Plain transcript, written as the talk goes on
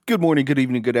Good morning, good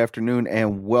evening, good afternoon,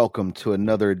 and welcome to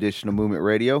another edition of Movement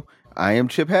Radio. I am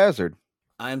Chip Hazard.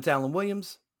 I am Talon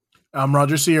Williams. I'm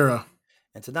Roger Sierra.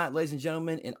 And tonight, ladies and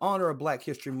gentlemen, in honor of Black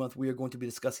History Month, we are going to be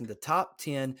discussing the top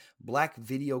 10 Black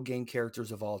video game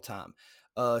characters of all time.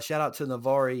 Shout out to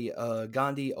Navari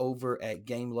Gandhi over at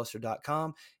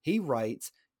GameLuster.com. He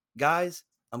writes, guys,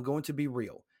 I'm going to be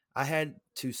real. I had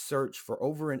to search for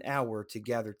over an hour to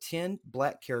gather 10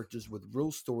 Black characters with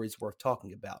real stories worth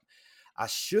talking about. I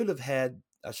shouldn't have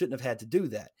had to do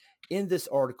that. In this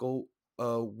article,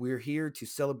 we're here to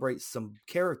celebrate some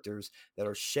characters that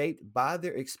are shaped by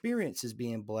their experiences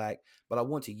being Black, but I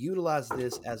want to utilize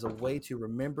this as a way to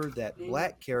remember that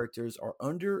Black characters are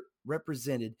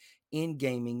underrepresented in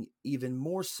gaming even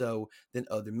more so than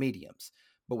other mediums.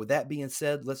 But with that being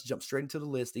said, let's jump straight into the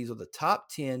list. These are the top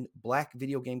 10 Black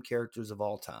video game characters of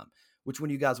all time. Which one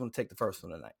do you guys want to take the first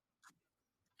one tonight?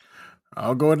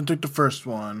 I'll go ahead and take the first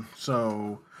one.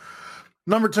 So,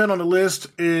 number 10 on the list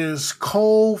is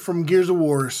Cole from Gears of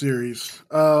War series.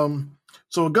 So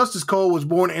Augustus Cole was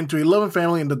born into a loving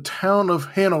family in the town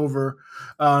of Hanover.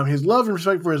 His love and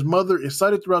respect for his mother is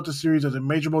cited throughout the series as a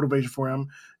major motivation for him.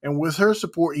 And with her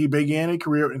support, he began a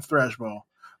career in thrashball.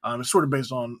 It's sort of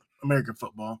based on American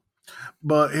football.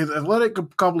 But his athletic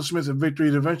accomplishments and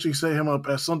victories eventually set him up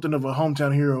as something of a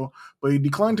hometown hero, but he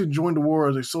declined to join the war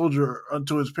as a soldier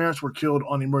until his parents were killed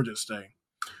on Emergence Day.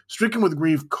 Stricken with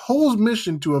grief, Cole's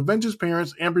mission to avenge his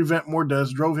parents and prevent more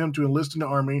deaths drove him to enlist in the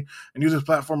army and use his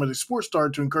platform as a sports star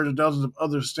to encourage thousands of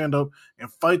others to stand up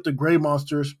and fight the gray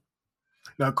monsters.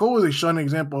 Now, Cole is a shining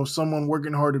example of someone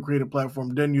working hard to create a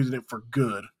platform, then using it for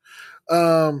good.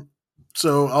 So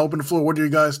I'll open the floor. What are your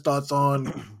guys' thoughts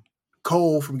on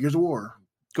Cole from Gears of War?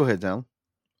 Go ahead, Alan.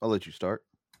 I'll let you start.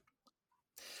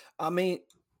 He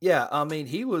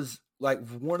was like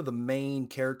one of the main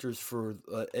characters for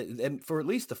at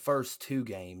least the first two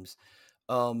games.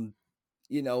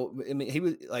 He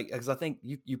was like, because I think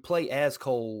you play as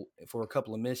Cole for a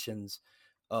couple of missions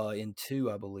in 2,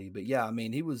 I believe. But yeah,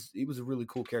 he was a really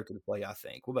cool character to play, I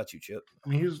think. What about you, Chip?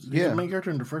 He's the main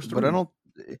character in the first 3. But I don't.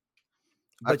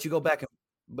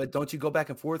 But don't you go back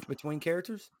and forth between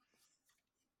characters?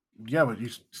 Yeah, but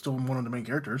he's still one of the main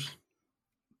characters.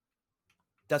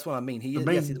 That's what I mean. He's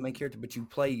the main character, but you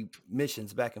play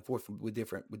missions back and forth with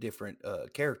different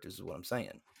characters. Is what I'm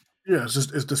saying. Yeah, it's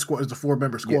the squad. It's the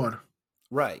 4-member squad. Yeah.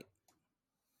 Right.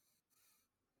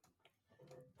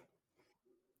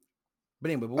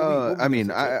 But anyway,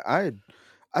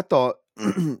 I thought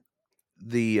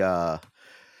the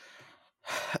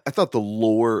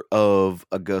lore of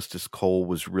Augustus Cole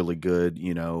was really good.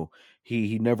 You know,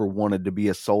 he never wanted to be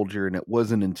a soldier, and it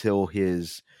wasn't until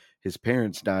his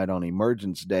parents died on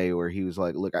Emergence Day where he was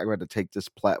like, look, I got to take this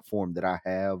platform that I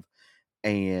have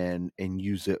and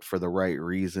use it for the right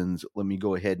reasons. Let me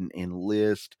go ahead and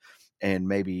enlist, and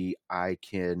maybe I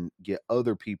can get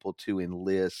other people to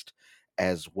enlist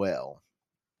as well.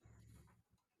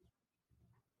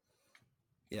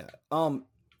 Yeah.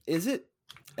 Is it?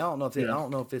 I don't know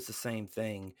if it's the same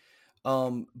thing.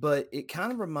 But it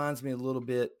kind of reminds me a little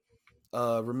bit.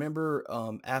 Remember,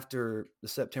 after the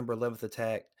September 11th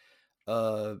attack,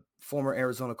 former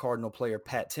Arizona Cardinal player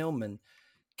Pat Tillman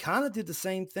kind of did the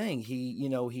same thing.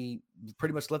 He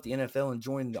pretty much left the NFL and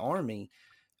joined the Army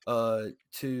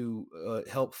to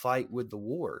help fight with the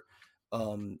war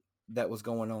that was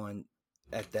going on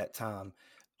at that time.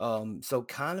 So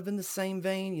kind of in the same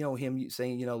vein, him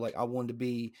saying, like, I wanted to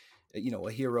be,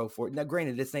 a hero for it. Now,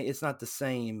 granted, it's not the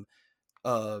same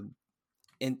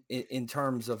in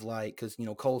terms of like, because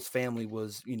Cole's family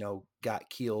was got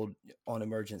killed on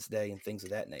Emergence Day and things of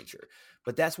that nature,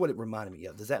 but that's what it reminded me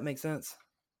of. Does that make sense?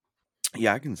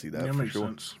 Yeah, I can see that. Yeah, for makes sure.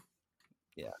 sense.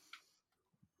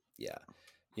 Yeah,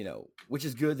 which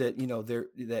is good that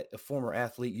that a former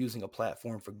athlete using a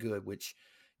platform for good, which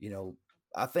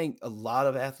I think a lot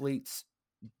of athletes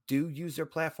do use their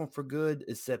platform for good,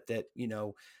 except that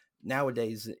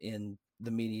nowadays in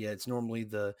the media, it's normally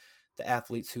the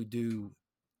athletes who do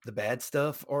the bad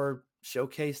stuff are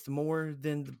showcased more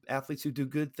than the athletes who do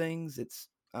good things.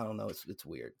 I don't know. It's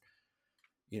weird,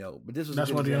 but this was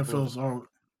That's why the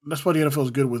NFL is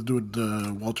good with doing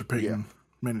the Walter Payton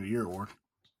Man of the Year award.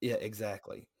 Yeah,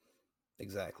 exactly.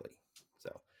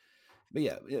 So, but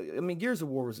yeah, Gears of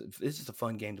War it's just a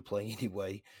fun game to play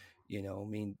anyway. You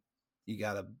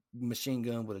got a machine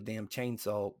gun with a damn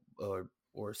chainsaw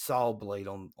or saw blade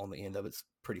on the end of it. It's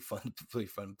pretty fun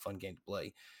game to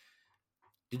play.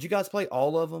 Did you guys play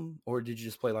all of them, or did you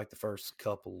just play like the first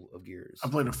couple of Gears? I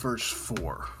played the first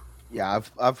 4. Yeah,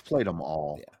 I've played them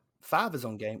all. Yeah, 5 is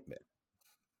on Game.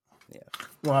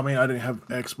 Well, I mean, I didn't have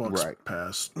Xbox Right.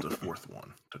 past the fourth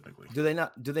one, technically. Do they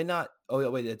not? Oh,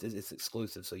 wait, it's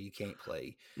exclusive, so you can't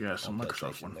play. Yeah, it's a on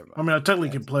Microsoft PlayStation. one. Never I mind. mean, I technically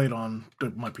Yeah. can play it on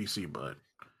my PC, but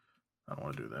I don't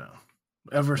want to do that.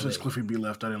 Ever since there you Cliffy B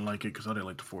left, I didn't like it because I didn't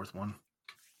like the fourth one.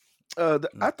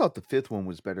 I thought the fifth one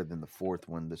was better than the fourth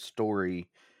one. The story,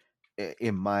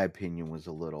 in my opinion, was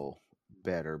a little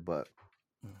better, but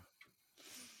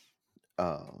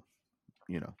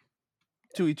you know,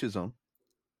 to each his own.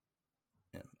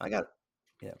 Yeah, I got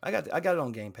it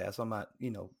on Game Pass. I might,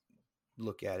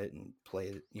 look at it and play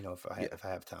it, if I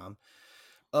have time.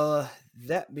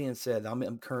 That being said,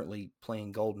 I'm currently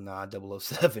playing GoldenEye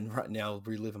 007 right now,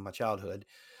 reliving my childhood.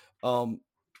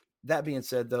 That being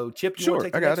said, though, Chip, you want to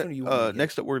Sure, take I the got next it. one? Or you want me to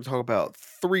Next up, we're going to talk about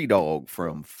Three Dog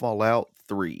from Fallout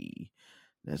 3.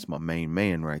 That's my main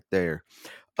man right there.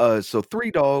 So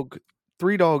Three Dog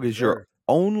is your Sure.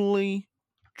 only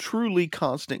truly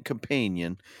constant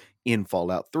companion in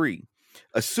Fallout 3.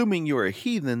 Assuming you're a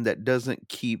heathen that doesn't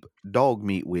keep dog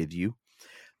meat with you,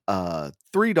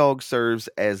 Three Dog serves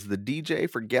as the DJ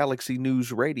for Galaxy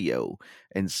News Radio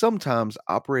and sometimes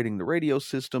operating the radio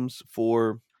systems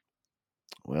for,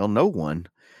 well, no one.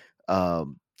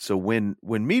 So when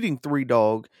meeting Three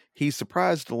Dog, he's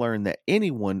surprised to learn that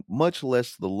anyone, much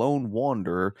less the lone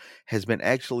wanderer, has been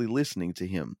actually listening to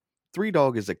him. Three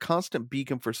Dog is a constant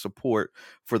beacon for support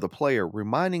for the player,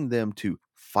 reminding them to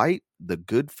fight the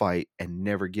good fight and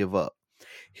never give up.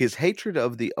 His hatred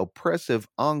of the oppressive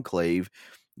Enclave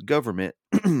government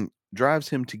drives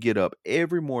him to get up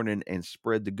every morning and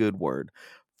spread the good word.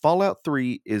 Fallout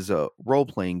 3 is a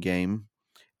role-playing game,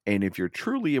 and if you're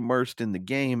truly immersed in the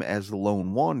game as the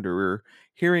lone wanderer,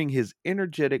 hearing his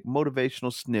energetic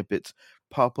motivational snippets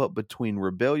pop up between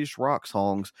rebellious rock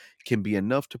songs can be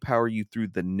enough to power you through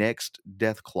the next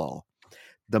Deathclaw.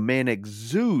 The man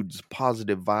exudes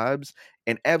positive vibes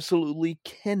and absolutely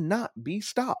cannot be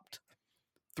stopped.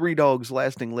 Three Dog's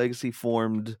lasting legacy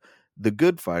formed the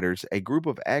Good Fighters, a group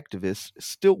of activists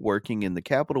still working in the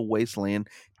Capital Wasteland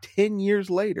 10 years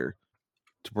later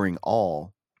to bring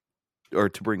hope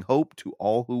to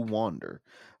all who wander.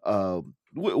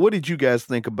 What did you guys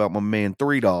think about my man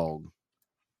Three Dog?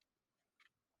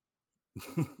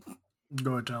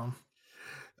 Go ahead, tell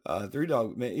him. Three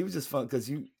Dog, man, he was just fun because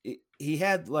he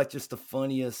had like just the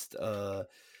funniest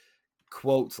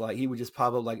quotes. Like he would just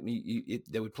pop up, like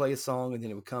they would play a song and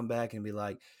then it would come back and be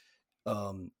like,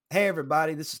 "Hey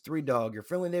everybody, this is Three Dog, your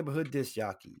friendly neighborhood disc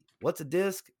jockey. What's a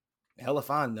disc? Hell if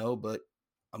I know, but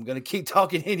I'm gonna keep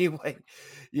talking anyway."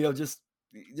 Just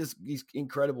these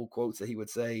incredible quotes that he would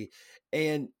say.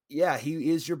 And yeah,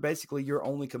 he is basically your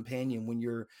only companion when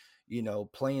you're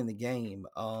playing the game.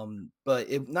 But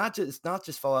it's not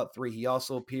just Fallout 3. He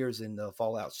also appears in the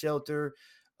Fallout Shelter,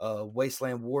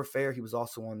 Wasteland Warfare. He was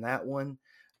also on that one.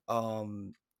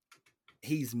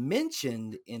 He's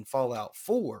mentioned in Fallout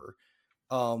 4,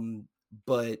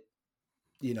 but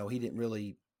he didn't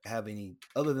really have any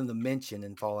other than the mention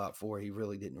in Fallout 4. He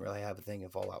really didn't really have a thing in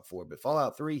Fallout 4. But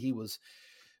Fallout 3, he was,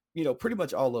 pretty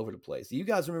much all over the place. Do you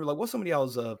guys remember, like, what's some of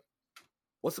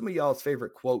y'all's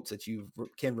favorite quotes that you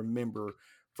can remember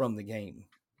from the game?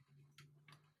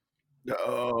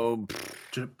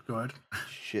 Chip, go ahead.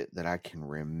 Shit that I can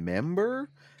remember.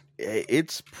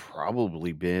 It's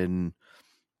probably been,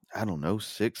 I don't know,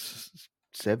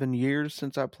 6-7 years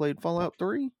since I played Fallout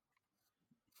 3.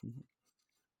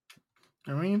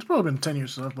 I mean, it's probably been 10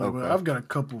 years since I played, but Okay. I've got a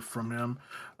couple from him.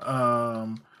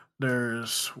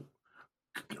 There's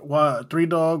why Three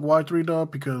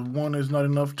Dog? Because one is not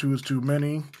enough, two is too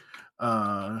many.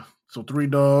 So Three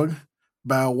Dog,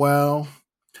 Bow Wow.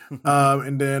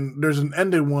 And then there's an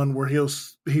ended one where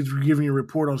he's giving you a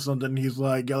report on something. And he's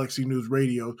like, Galaxy News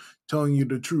Radio, telling you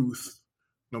the truth,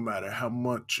 no matter how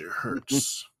much it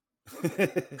hurts.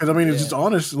 Because I mean, it's just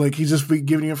honest. Like he's just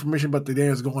giving you information about the day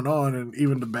that's going on, and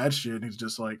even the bad shit. And he's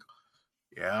just like,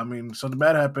 yeah, I mean, something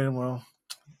bad happened. Well,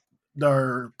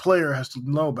 our player has to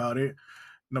know about it,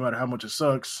 no matter how much it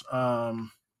sucks.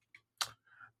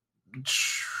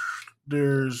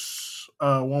 There's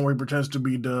one where he pretends to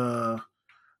be the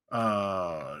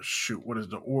what is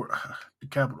the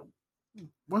capital?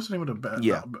 What's the name of the bad?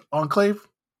 Yeah. Enclave.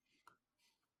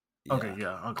 Okay,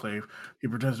 yeah, Enclave. He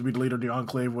pretends to be the leader of the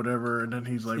Enclave, whatever, and then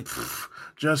he's like,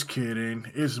 "Just kidding,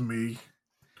 it's me,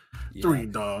 Three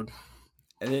Dog."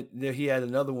 And then he had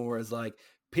another one where it's like,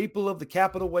 "People of the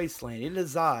Capital Wasteland, it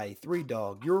is I, Three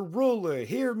Dog, your ruler.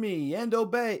 Hear me and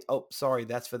obey." Oh, sorry,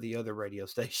 that's for the other radio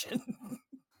station.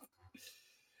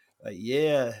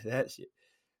 Yeah, that shit.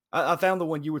 I found the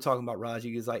one you were talking about,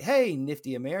 Raji. He's like, "Hey,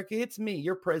 nifty America, it's me,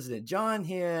 your president, John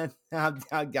here.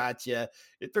 I got you.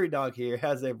 Three Dog here.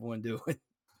 How's everyone doing?"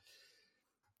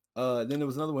 Then there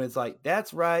was another one. It's like,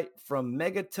 that's right, from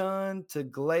Megaton to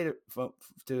Glader,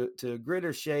 to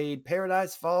Gritter Shade,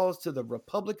 Paradise Falls to the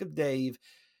Republic of Dave.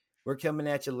 We're coming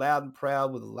at you loud and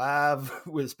proud with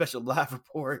a special live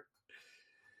report.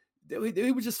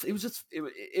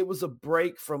 It was a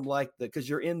break from like because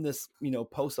you're in this,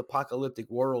 post-apocalyptic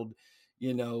world,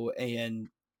 and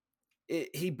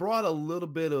he brought a little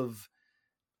bit of,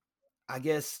 I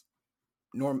guess,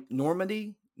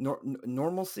 normalcy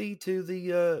to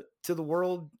the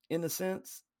world, in a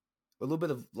sense, a little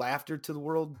bit of laughter to the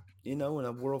world, in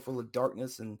a world full of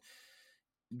darkness and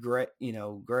gray.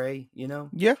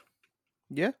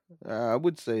 Yeah, I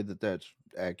would say that that's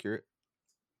accurate.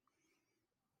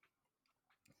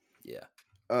 Yeah.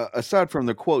 Aside from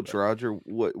the quotes, Roger,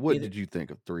 what did you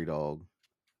think of Three Dog?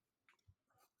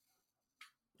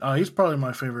 He's probably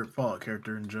my favorite Fallout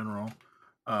character in general.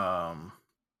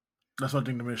 That's why I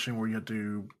think the mission where you have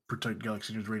to protect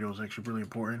Galaxy News Radio is actually really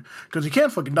important, because he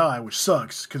can't fucking die, which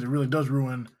sucks, because it really does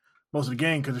ruin most of the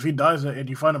game. Because if he dies and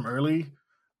you find him early,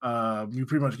 you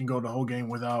pretty much can go the whole game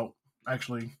without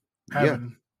actually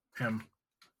having him,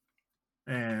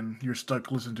 and you're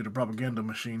stuck listening to the propaganda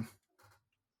machine.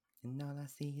 And all I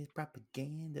see is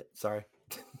propaganda. Sorry.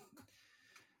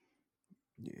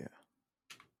 Yeah.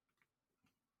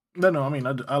 No, I mean,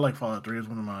 I like Fallout 3. It's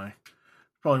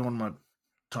probably one of my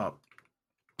top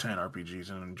 10 RPGs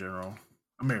in general.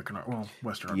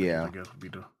 Western RPGs, I guess, would be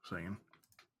the saying.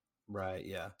 Right,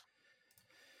 yeah.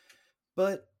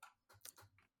 But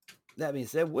that being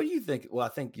said, what do you think? Well, I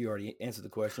think you already answered the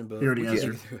question, but he already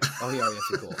answered. Oh, he already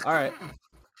answered. Cool. All right.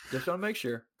 Just want to make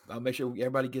sure. I'll make sure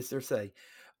everybody gets their say.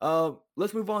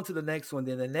 Let's move on to the next one.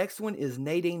 Then the next one is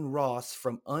Nadine Ross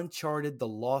from Uncharted: The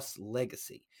Lost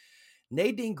Legacy.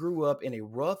 Nadine grew up in a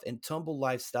rough and tumble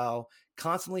lifestyle,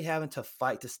 constantly having to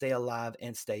fight to stay alive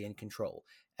and stay in control.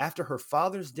 After her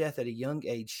father's death at a young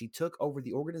age, she took over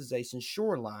the organization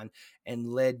Shoreline and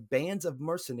led bands of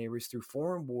mercenaries through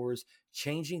foreign wars,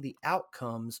 changing the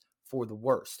outcomes for the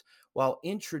worst. While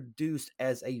introduced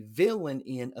as a villain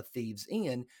in A Thief's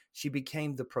End, she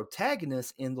became the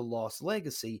protagonist in The Lost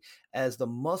Legacy as the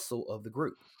muscle of the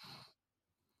group.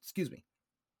 Excuse me.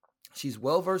 She's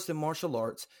well-versed in martial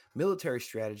arts, military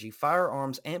strategy,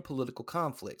 firearms, and political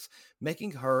conflicts,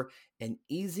 making her an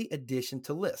easy addition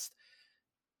to list.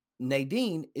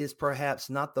 Nadine is perhaps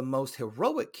not the most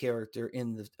heroic character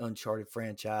in the Uncharted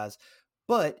franchise,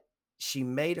 but she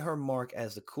made her mark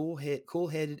as the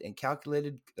cool-headed and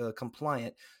calculated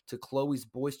compliant to Chloe's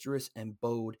boisterous and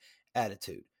bold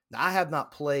attitude. Now, I have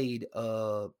not played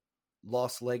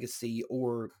Lost Legacy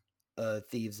or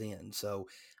Thieves End, so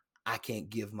I can't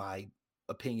give my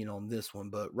opinion on this one.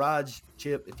 But Raj,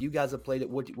 Chip, if you guys have played it,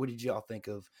 what did y'all think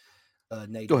of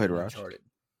Nadine? Go ahead, Raj. Uncharted?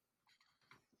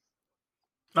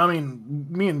 I mean,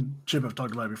 me and Chip have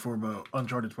talked about it before, but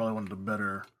Uncharted is probably one of the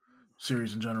better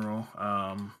series in general.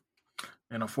 And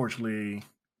unfortunately,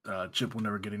 Chip will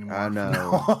never get any more. I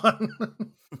know.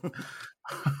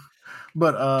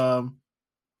 But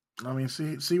I mean,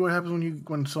 see what happens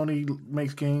when Sony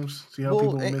makes games. See how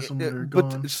people miss them when they're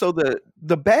gone. So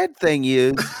the bad thing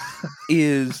is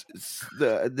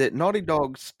that Naughty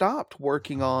Dog stopped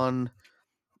working on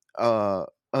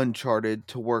Uncharted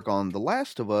to work on The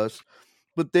Last of Us,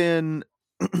 but then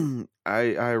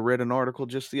I read an article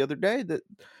just the other day that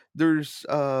there's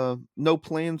no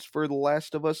plans for The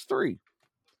Last of Us 3.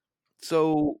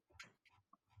 So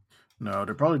no,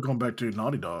 they're probably going back to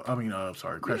Naughty Dog. I mean,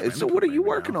 sorry, Crash Bandicoot. So what are you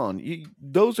working on?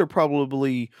 Those are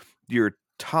probably your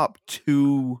top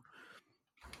 2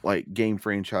 like game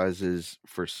franchises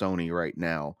for Sony right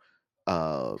now.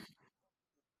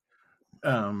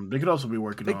 They could also be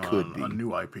working on a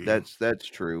new IP. That's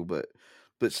true, but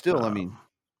still, I mean,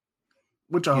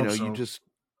 which I hope so. You just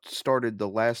started the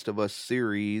Last of Us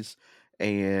series,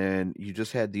 and you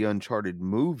just had the Uncharted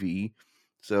movie,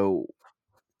 so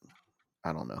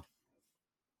I don't know.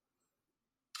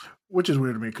 Which is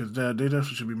weird to me, because they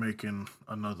definitely should be making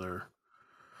another,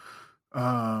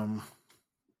 at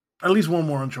least one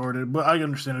more Uncharted. But I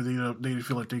understand that they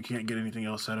feel like they can't get anything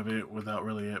else out of it without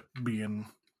really it being,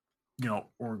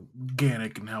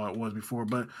 organic and how it was before.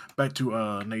 But back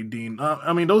to Nadine.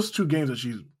 I mean, those 2 games that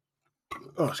she's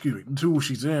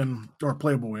in or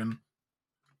playable in,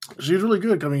 she's really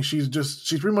good. I mean, she's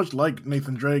pretty much like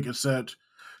Nathan Drake, except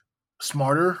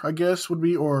smarter, I guess would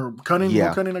be, or cunning. Yeah.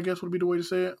 More cunning, I guess would be the way to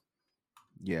say it.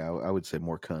 Yeah, I would say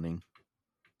more cunning.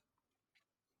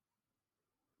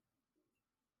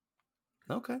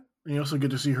 Okay. And you also get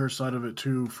to see her side of it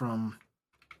too, from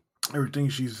everything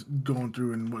she's going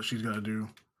through and what she's got to do.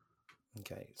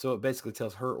 Okay, so it basically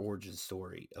tells her origin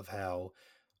story of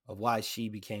why she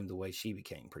became the way she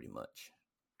became, pretty much.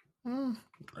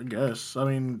 I guess. I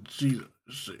mean, she.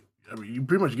 I mean, you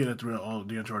pretty much get it throughout all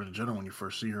the Uncharted in general when you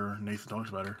first see her. Nathan talks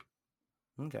about her.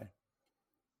 Okay.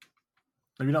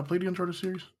 Have you not played the Uncharted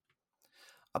series?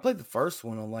 I played the first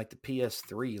one on like the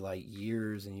PS3 like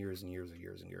years and years and years and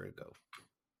years and years ago.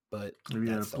 But If you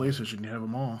had a PlayStation, you have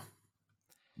them all.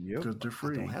 Yep. Because they're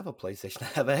free. I don't have a PlayStation.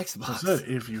 I have an Xbox. I said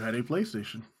if you had a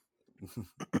PlayStation.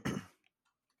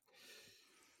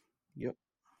 Yep.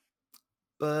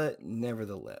 But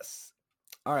nevertheless.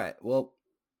 All right. Well,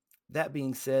 that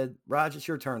being said, Raj, it's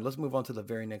your turn. Let's move on to the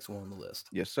very next one on the list.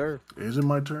 Yes, sir. Is it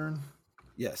my turn?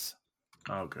 Yes.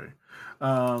 Okay.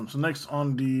 So next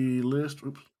on the list,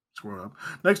 oops, scroll up.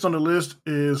 Next on the list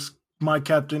is my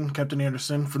Captain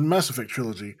Anderson from the Mass Effect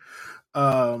trilogy.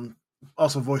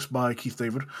 Also voiced by Keith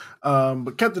David.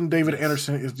 But Captain David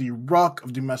Anderson is the rock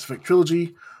of the Mass Effect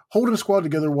trilogy, holding the squad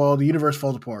together while the universe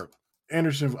falls apart.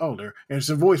 Anderson,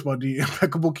 voiced by the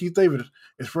impeccable Keith David,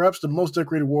 is perhaps the most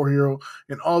decorated war hero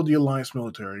in all the Alliance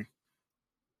military.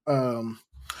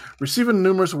 Receiving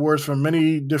numerous awards from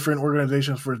many different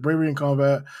organizations for his bravery in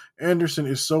combat, Anderson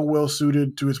is so well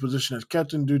suited to his position as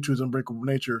captain due to his unbreakable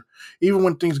nature. Even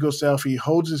when things go south, he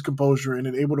holds his composure and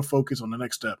is able to focus on the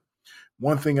next step,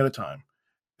 one thing at a time.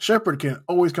 Shepard can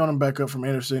always count on backup from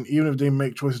Anderson, even if they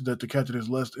make choices that the captain is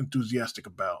less enthusiastic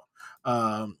about.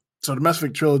 So the Mass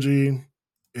Effect trilogy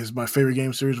is my favorite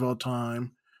game series of all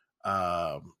time.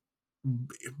 By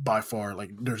far, like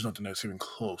there's nothing that's even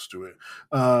close to it.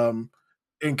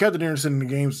 And Captain Anderson in the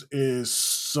games is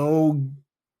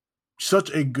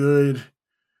such a good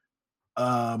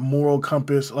moral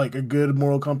compass, like a good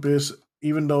moral compass,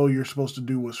 even though you're supposed to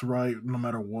do what's right no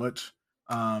matter what.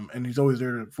 And he's always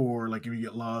there for like if you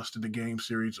get lost in the game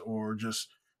series or just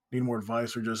need more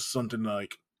advice or just something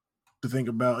like to think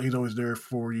about. He's always there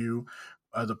for you,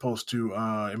 as opposed to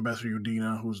Ambassador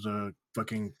Udina, who's the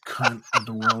fucking cunt of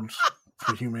the world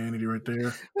for humanity right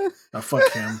there.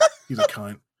 Fuck him. He's a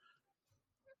cunt.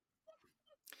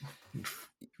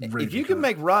 If you can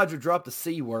make Roger drop the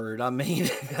C word, I mean,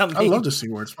 I love the C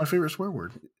word. It's my favorite swear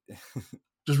word.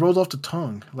 Just rolls off the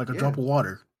tongue like a drop of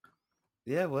water.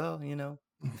 Yeah, well, you know.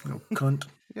 Cunt.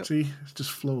 Yep. See, it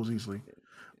just flows easily.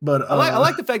 But I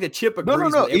like the fact that Chip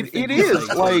agrees. No. It is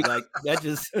like that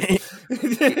just.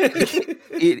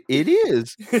 it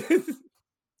is. Because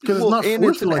it's not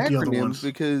forced like the other ones.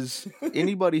 Because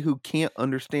anybody who can't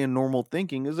understand normal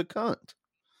thinking is a cunt.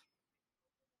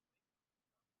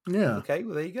 Yeah. Okay,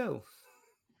 well, there you go.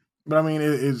 But I mean,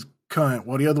 it is cunt.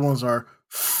 Well, the other ones are.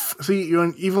 See,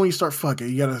 even when you start fucking,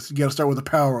 you gotta start with a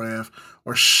power F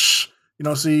or shh. You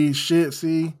know, see shit.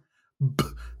 See,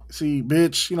 see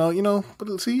bitch. You know.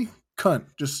 But see, cunt,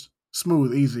 just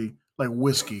smooth, easy, like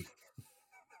whiskey.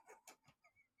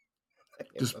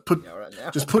 Just put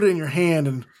it in your hand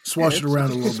and swash it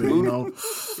around a little bit. You know,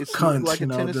 it's cunt. Like a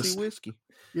Tennessee whiskey.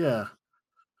 Yeah.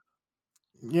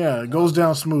 Yeah, it goes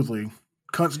down smoothly.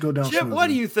 Cunts go down. Chip, what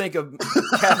do you think of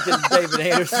Captain David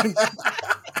Anderson?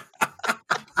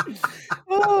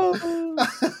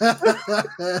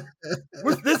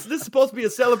 This is supposed to be a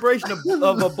celebration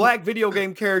of black video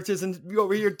game characters, and you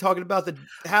over here talking about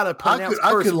how to pronounce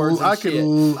curse words. I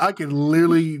could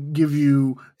literally give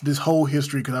you this whole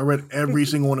history because I read every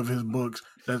single one of his books,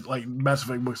 that like Mass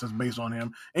Effect books that's based on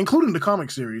him, including the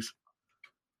comic series.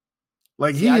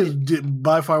 Like he is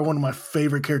by far one of my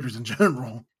favorite characters in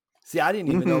general. See, I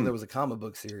didn't even know there was a comic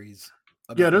book series.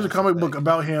 Yeah, there's a comic book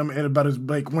about him and about his,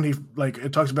 like, when he, like,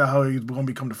 it talks about how he's going to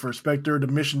become the first Spectre, the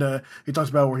mission that he talks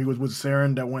about where he was with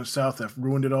Saren that went south that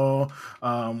ruined it all,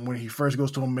 when he first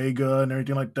goes to Omega and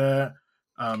everything like that.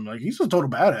 Like, he's a total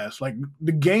badass. Like,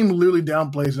 the game literally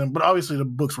downplays him, but obviously the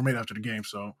books were made after the game,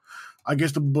 so I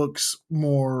guess the books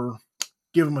more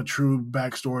give him a true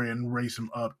backstory and raise him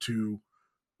up to,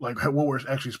 like, what we're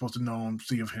actually supposed to know and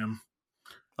see of him.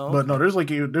 Oh, okay. But no, there's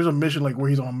a mission like where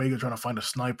he's on Omega trying to find a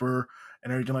sniper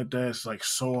and everything like that. It's like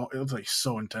so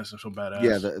intense and so badass.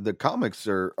 Yeah, the comics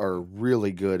are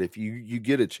really good. If you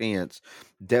get a chance,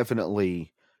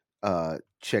 definitely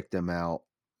check them out.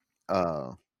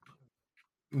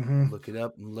 Look it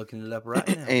up. I'm looking it up right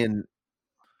now. And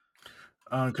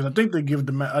because I think they give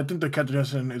I think the Captain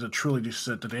Anderson is a trilogy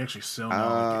set that they actually sell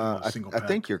now. Like, single pack. I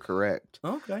think you're correct.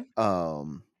 Okay.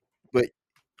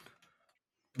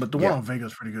 But the one on Vega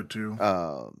is pretty good too.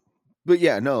 But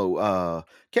yeah, no.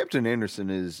 Captain Anderson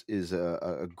is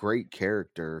a great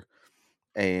character,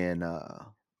 and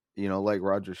you know, like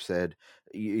Roger said,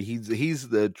 he's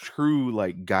the true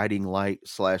like guiding light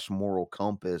 / moral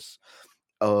compass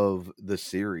of the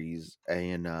series.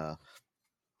 And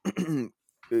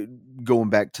going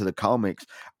back to the comics,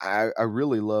 I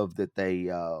really love that they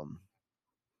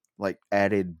like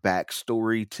added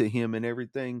backstory to him and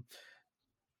everything.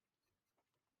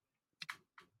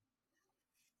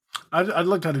 I'd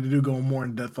like how they do go more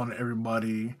in depth on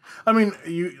everybody. I mean,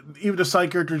 even the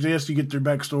side characters, yes, you get their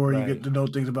backstory, you get to know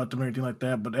things about them, and everything like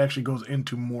that. But it actually goes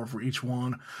into more for each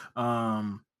one.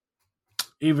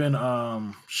 Even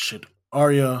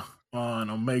Arya on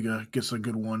Omega gets a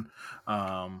good one.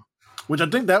 Which I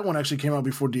think that one actually came out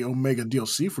before the Omega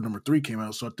DLC for number 3 came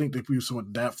out. So I think they used some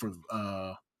of that for,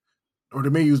 or they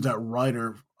may use that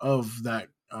writer of that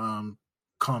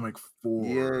comic for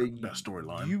that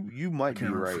storyline. You might be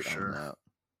right on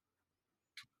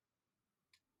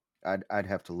that. I'd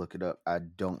have to look it up. I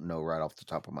don't know right off the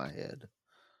top of my head.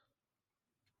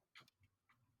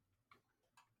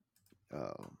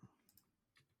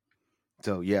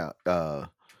 So yeah,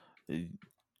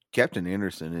 Captain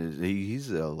Anderson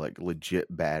he's a like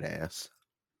legit badass.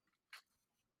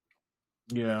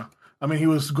 Yeah, I mean he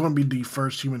was going to be the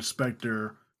first human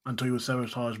Spectre until he was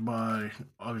sabotaged by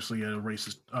obviously a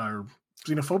racist or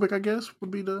xenophobic, I guess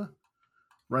would be the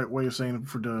right way of saying it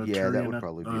for the Tyrion, that would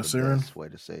probably be the best way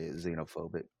to say it,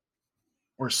 xenophobic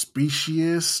or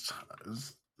speciesist.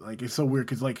 Like it's so weird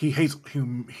because like he hates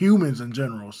humans in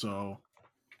general, so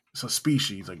it's a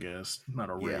species, I guess, not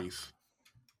a race.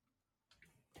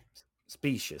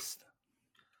 Speciesist.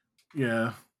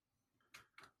 Yeah.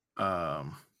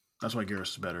 That's why Garrus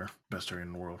is best Tyrion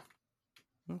in the world.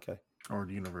 Okay. Or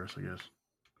the universe, I guess.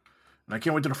 And I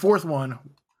can't wait to the 4th one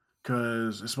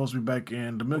because it's supposed to be back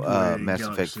in the Milky Way Mass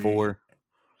Galaxy, Effect 4.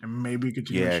 And maybe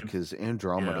continuation. Yeah, because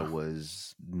Andromeda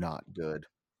was not good.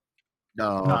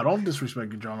 No, don't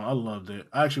disrespect Andromeda. I loved it.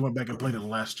 I actually went back and played it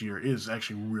last year. It is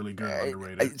actually really good,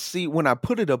 underrated. See, when I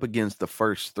put it up against the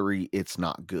first 3, it's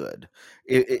not good.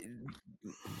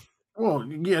 Well,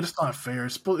 yeah, that's not fair.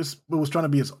 It was trying to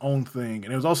be its own thing,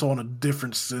 and it was also on a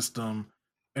different system,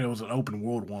 and it was an open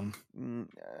world one.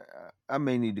 I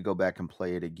may need to go back and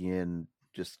play it again,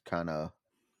 just kind of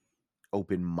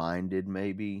open-minded,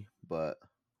 maybe, but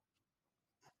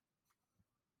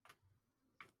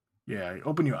yeah,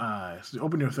 open your eyes,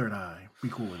 open your third eye, be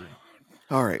cool with it.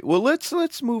 All right, well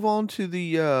let's move on to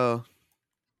the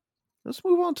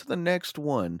next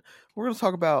one. We're going to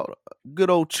talk about good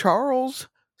old Charles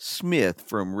Smith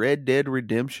from Red Dead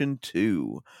Redemption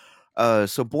 2.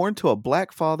 So born to a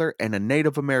black father and a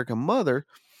Native American mother,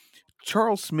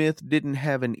 Charles Smith didn't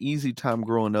have an easy time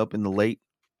growing up in the late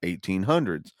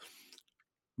 1800s.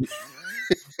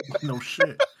 No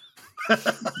shit.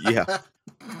 Yeah.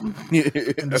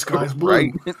 And the sky's blue.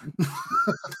 Right.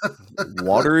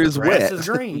 Water is Grass wet. is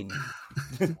green.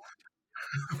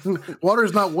 Water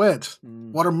is not wet.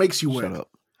 Water makes you wet. Shut up.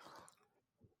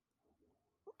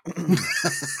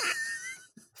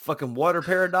 Fucking water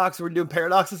paradox. We're doing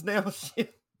paradoxes now.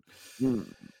 Shit.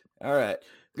 All right.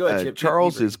 Go ahead, Chip.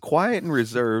 Charles is quiet and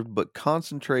reserved, but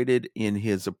concentrated in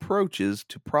his approaches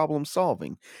to problem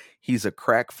solving. He's a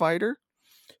crack fighter,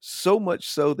 so much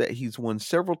so that he's won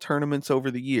several tournaments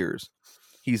over the years.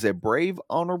 He's a brave,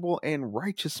 honorable, and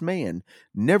righteous man,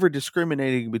 never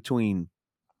discriminating between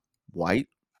white,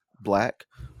 black,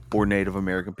 or Native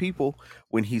American people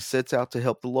when he sets out to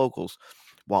help the locals.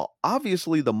 While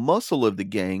obviously the muscle of the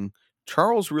gang,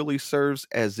 Charles really serves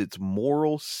as its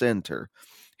moral center.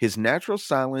 His natural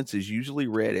silence is usually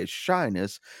read as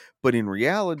shyness, but in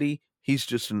reality, he's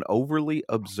just an overly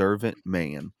observant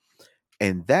man.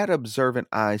 And that observant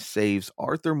eye saves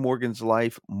Arthur Morgan's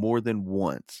life more than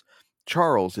once.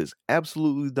 Charles is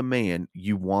absolutely the man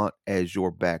you want as your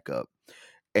backup.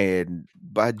 And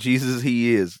by Jesus,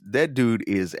 he is. That dude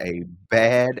is a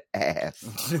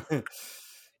badass.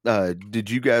 Did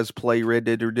you guys play Red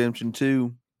Dead Redemption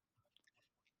 2?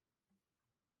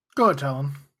 Go ahead,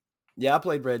 Talon. Yeah, I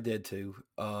played Red Dead 2.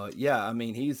 Yeah, I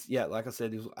mean, like I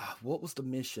said, what was the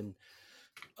mission?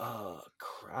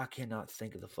 I cannot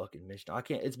think of the fucking mission.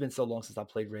 It's been so long since I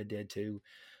played Red Dead 2.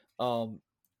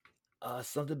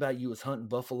 Something about you was hunting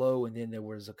buffalo, and then there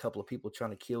was a couple of people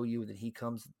trying to kill you, and then he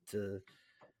comes to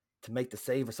make the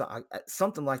save or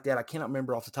something like that. I cannot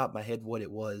remember off the top of my head what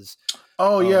it was.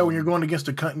 Oh yeah, when you're going against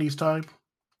the Cutnese type.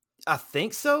 I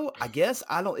think so. I guess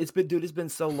I don't. It's been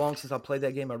so long since I played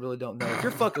that game. I really don't know. If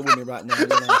you're fucking with me right now, you're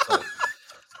an asshole.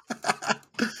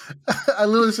 I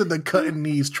literally said the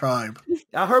Cutnese tribe.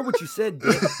 I heard what you said,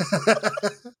 Dick.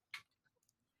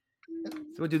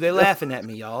 So, dude, they laughing at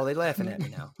me, y'all. They laughing at me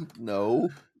now. No,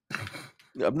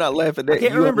 I'm not laughing at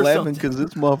you. I'm laughing because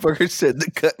this motherfucker said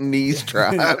the Cutnese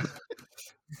tribe.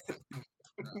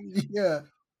 Yeah,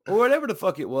 or whatever the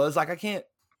fuck it was. Like I can't.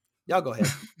 Y'all go ahead.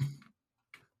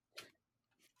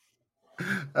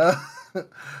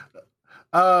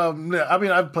 I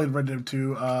mean, I've played Red Dead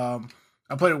 2. I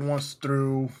played it once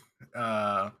through,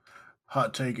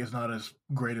 hot take, it's not as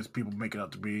great as people make it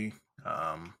out to be.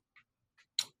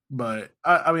 But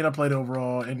I mean, I played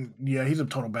overall, and yeah, he's a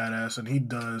total badass, and he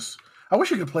does. I wish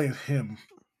you could play as him.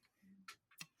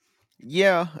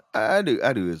 Yeah, I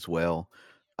do as well.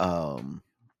 Um,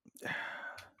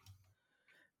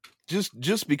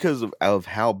 just because of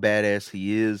how badass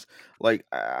he is, like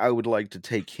I would like to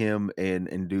take him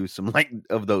and do some like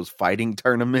of those fighting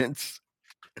tournaments,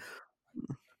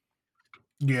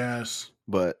 Yes.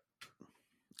 but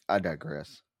I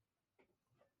digress.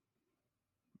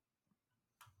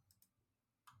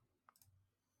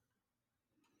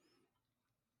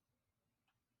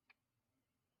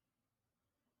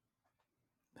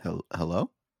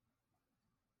 Hello?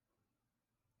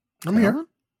 I'm here. Calvin?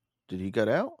 Did he get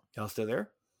out? Y'all still there?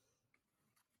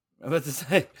 I'm about to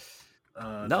say,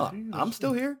 no, did he? I'm Let's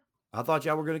still see. here. I thought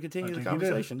y'all were going to continue the think he did.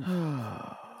 conversation.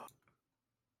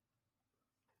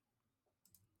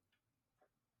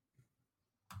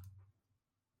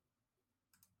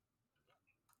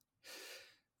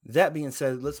 That being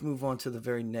said, let's move on to the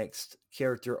very next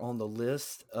character on the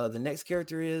list. The next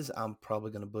character is, I'm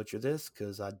probably going to butcher this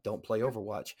because I don't play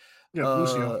Overwatch. Yeah,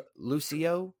 Lucio.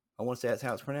 Lucio. I want to say that's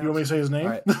how it's pronounced. You want me to say his name?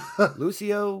 All right.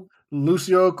 Lucio.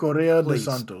 Lucio Correa Please.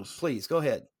 de Santos. Please, go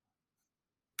ahead.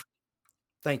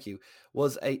 Thank you.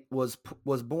 Was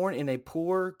born in a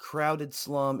poor, crowded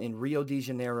slum in Rio de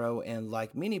Janeiro, and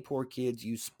like many poor kids,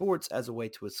 used sports as a way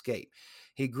to escape.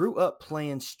 He grew up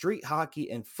playing street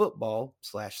hockey and football /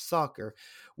 soccer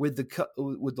with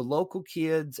the local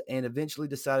kids, and eventually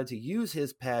decided to use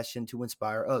his passion to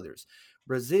inspire others.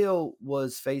 Brazil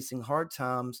was facing hard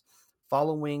times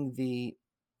following the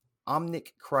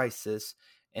Omnic crisis,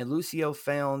 and Lucio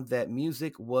found that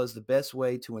music was the best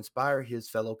way to inspire his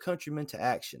fellow countrymen to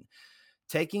action.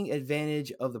 Taking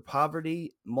advantage of the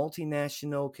poverty,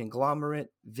 multinational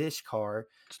conglomerate Vishkar,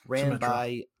 ran Symmetra.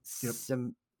 by Yep.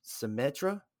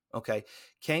 Symmetra,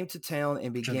 came to town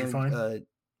and began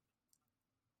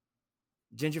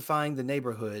gentrifying the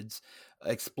neighborhoods,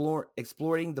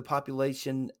 exploiting the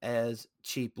population as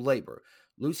cheap labor.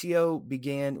 Lucio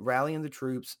began rallying the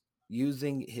troops,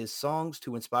 using his songs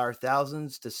to inspire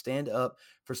thousands to stand up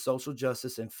for social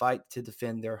justice and fight to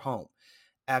defend their home.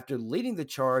 After leading the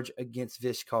charge against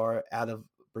Vishkar out of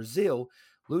Brazil,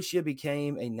 Lucio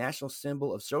became a national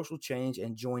symbol of social change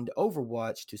and joined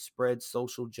Overwatch to spread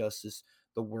social justice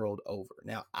the world over.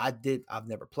 Now, I've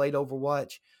never played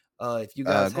Overwatch. If you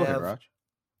guys go have, ahead, Raj.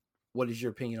 What is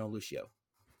your opinion on Lucio?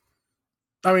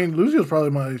 I mean, Lucio's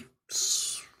probably my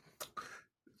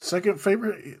second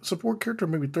favorite support character,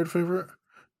 maybe third favorite.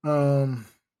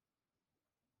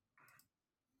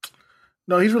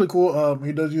 No, he's really cool.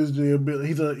 He does use the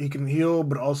ability. He can heal,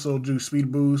 but also do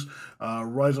speed boost,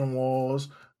 rise on walls,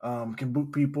 can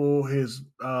boot people. His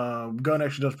gun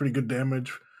actually does pretty good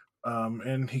damage,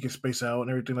 and he can space out and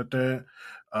everything like that.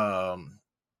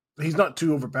 He's not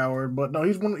too overpowered, but no,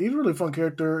 he's a really fun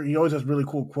character. He always has really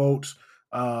cool quotes,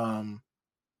 and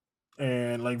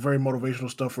like very motivational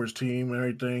stuff for his team and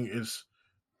everything. Is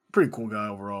pretty cool guy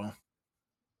overall.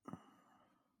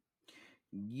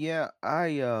 Yeah,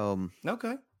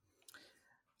 Okay.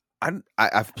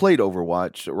 I've played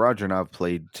Overwatch. Roger and I've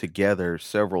played together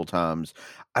several times.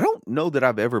 I don't know that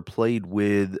I've ever played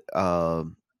with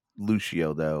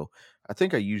Lucio though. I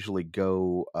think I usually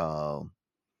go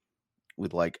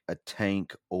with like a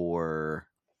tank or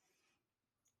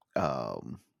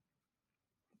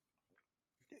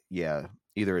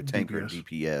either a tank or a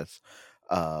DPS.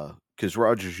 Because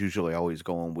Roger's usually always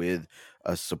going with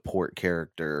a support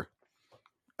character.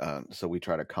 So we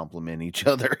try to complement each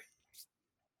other.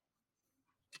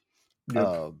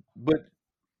 Yep. But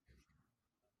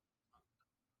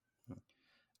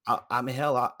I mean,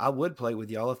 hell, I would play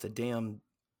with y'all if the damn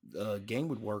game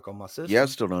would work on my system. yeah, I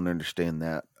still don't understand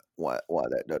that why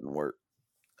that doesn't work.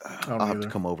 I'll have to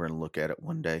come over and look at it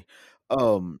one day.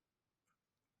 But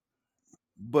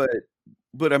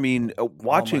I mean,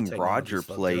 watching Roger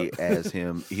play as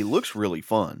him, he looks really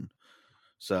fun.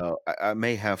 So I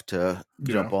may have to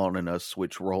jump on and us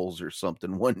switch roles or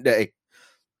something one day.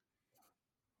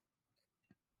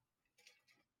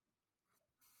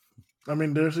 I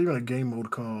mean, there's even a game mode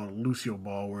called Lucio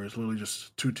Ball where it's literally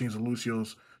just two teams of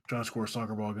Lucios trying to score a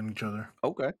soccer ball against each other.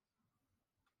 Okay.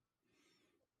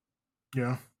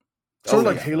 Yeah. Sort of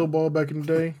like Halo Ball back in the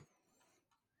day.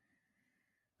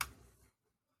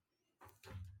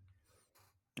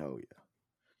 Oh, yeah.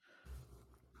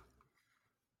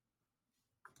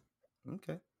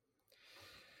 Okay.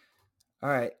 All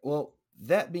right. Well,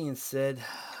 that being said,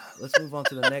 let's move on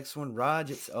to the next one.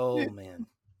 Raj, man.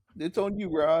 It's on you,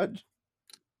 Raj.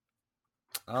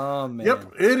 Oh man.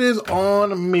 Yep, it is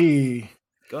on me.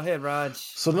 Go ahead, Raj.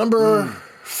 So number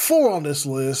 4 on this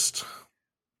list.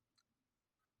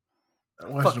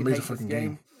 Why is it an amazing fucking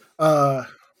game? No,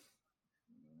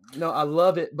 I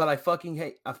love it, but I fucking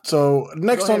hate. So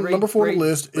next on number 4 on the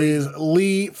list is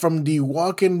Lee from the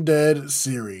Walking Dead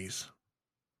series,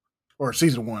 or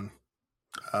season 1.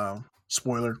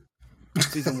 Spoiler.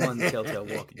 Season 1, Telltale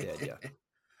Walking Dead.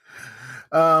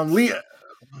 Yeah. Lee.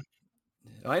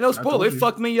 I know spoiler. It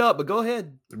fucked me up, but go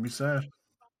ahead. It'd be sad.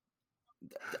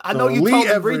 I know you told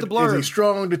me to read the blurb. Is a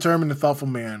strong, determined, and thoughtful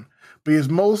man, but he is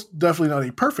most definitely not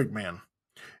a perfect man.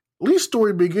 Lee's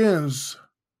story begins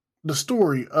the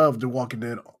story of The Walking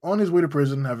Dead on his way to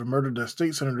prison, having murdered the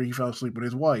state senator he found asleep with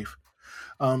his wife.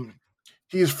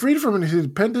 He is freed from his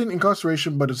pending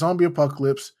incarceration by the zombie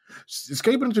apocalypse,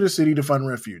 escaping into the city to find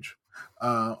refuge.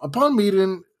 Upon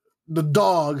meeting the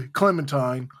dog,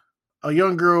 Clementine, a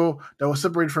young girl that was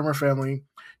separated from her family,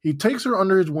 he takes her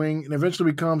under his wing and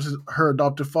eventually becomes her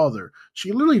adoptive father.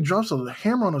 She literally drops a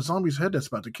hammer on a zombie's head that's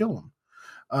about to kill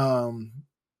him.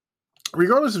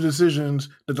 Regardless of decisions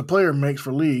that the player makes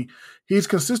for Lee, he's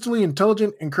consistently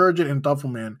intelligent, encouraging, and thoughtful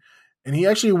man. And he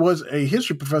actually was a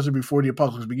history professor before the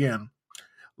apocalypse began.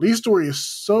 Lee's story is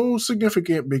so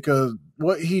significant because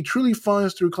what he truly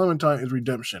finds through Clementine is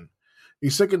redemption, a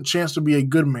second chance to be a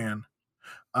good man.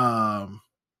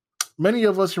 Many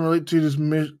of us can relate to his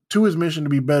mission to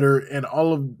be better, and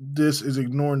all of this is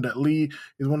ignoring that Lee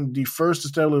is one of the first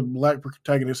established black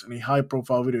protagonists in a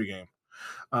high-profile video game.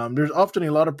 There's often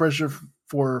a lot of pressure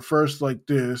for firsts like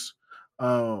this.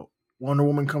 Wonder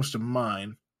Woman comes to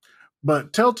mind.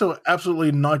 But Telltale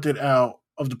absolutely knocked it out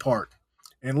of the park.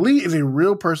 And Lee is a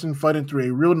real person fighting through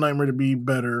a real nightmare to be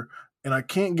better. And I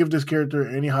can't give this character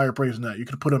any higher praise than that. You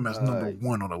could put him as number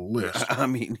 1 on the list. I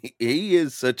mean, he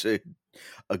is such a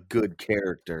good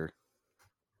character.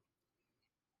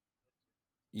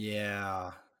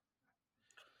 Yeah.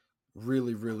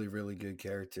 Really, really, really good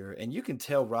character. And you can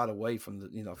tell right away from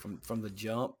the, from the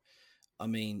jump. I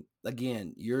mean,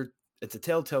 again, it's a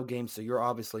Telltale game, so you're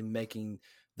obviously making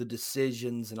the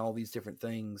decisions and all these different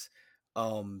things.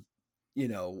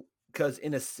 Because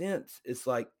in a sense, it's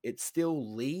like it's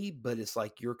still Lee, but it's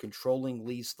like you're controlling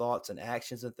Lee's thoughts and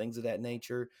actions and things of that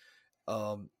nature.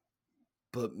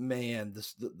 But man,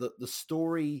 the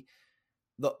story,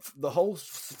 the whole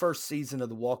first season of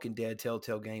the Walking Dead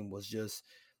Telltale game was just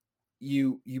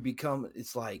you become.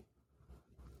 It's like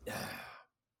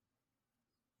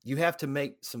you have to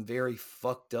make some very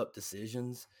fucked up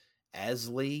decisions as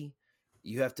Lee.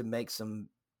 You have to make some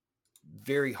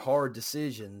very hard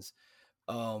decisions.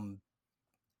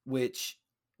 Which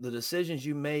the decisions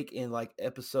you make in like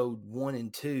episode 1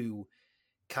 and 2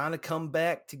 kind of come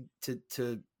back to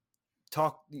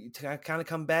kind of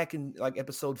come back in like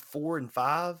episode 4 and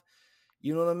 5.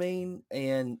 You know what I mean?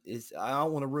 And I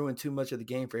don't want to ruin too much of the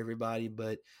game for everybody,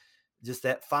 but just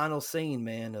that final scene,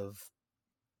 man, of,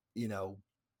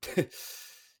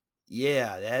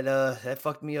 yeah, that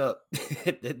fucked me up.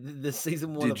 The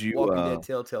season 1 of Walking Dead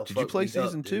Telltale. Did you play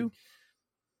season 2?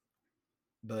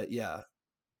 But yeah.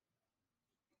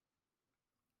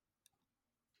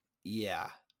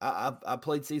 I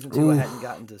played season 2. Ooh. I hadn't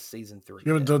gotten to season 3.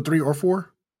 You haven't done 3 or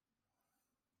 4?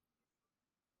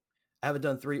 I haven't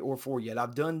done 3 or 4 yet.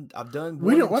 I've done.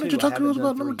 Why didn't you talk to us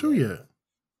about number 2 yet?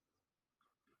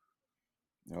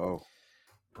 Oh,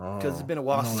 because it's been a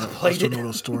while since I played it. I still know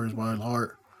those stories by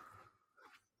heart.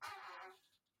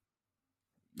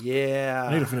 Yeah,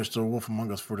 I need to finish the Wolf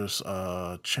Among Us for this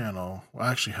channel. I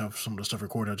actually have some of the stuff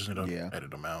recorded. I just need to edit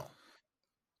them out.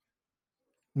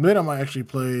 Then I might actually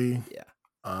play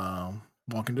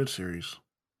Walking Dead series,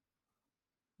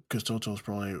 because Telltale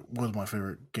was my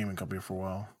favorite gaming company for a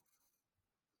while.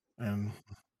 And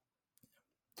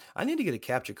I need to get a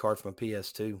capture card from a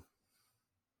PS2.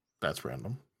 That's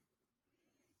random.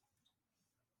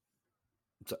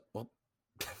 So, well,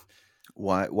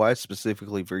 why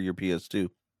specifically for your PS2?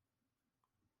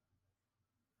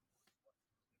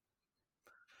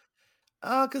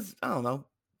 Because I don't know.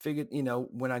 Figured,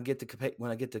 when I get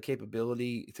the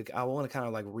capability to, I want to kind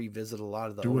of like revisit a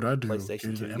lot of the old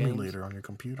PlayStation 2 emulator games. On your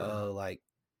computer.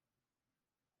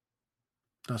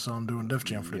 That's how I'm doing Def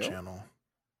Jam for the channel.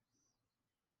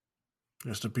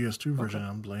 It's the PS2 version. Okay.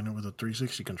 I'm playing it with a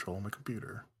 360 control on my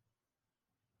computer.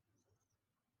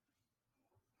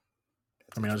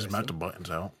 I just mapped the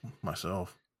buttons out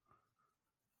myself.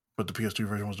 But the PS2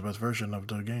 version was the best version of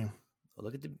the game. Well,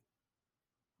 look at the...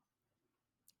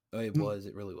 Oh, it was.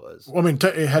 It really was. Well,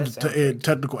 it had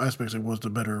technical aspects. It was the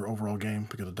better overall game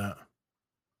because of that.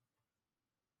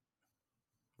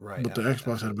 Right. But the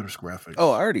Xbox had better graphics.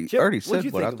 Oh, I already Chip, already what'd said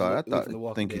you what I think of thought. Luke from The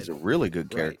Walking think he's a Dead? really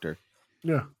good Right. character.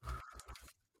 Yeah.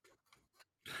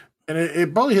 And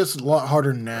it probably hits a lot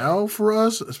harder now for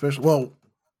us, especially, well,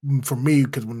 for me,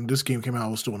 because when this game came out, I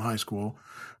was still in high school.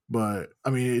 But I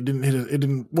mean,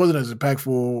 wasn't as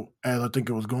impactful as I think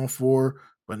it was going for.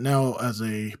 But now, as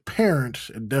a parent,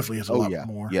 it definitely has a Oh lot yeah,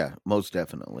 more. yeah, most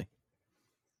definitely.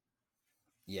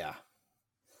 Yeah.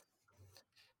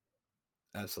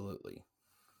 Absolutely.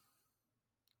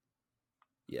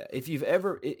 Yeah. If you've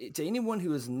ever, to anyone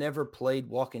who has never played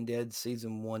Walking Dead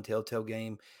Season 1 Telltale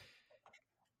game,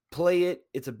 play it.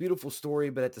 It's a beautiful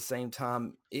story, but at the same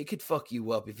time, it could fuck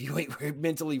you up if you ain't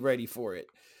mentally ready for it.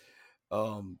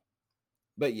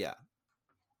 But yeah,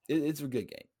 it's a good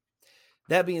game.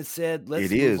 That being said, let's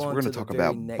It move is. on We're going to to the talk very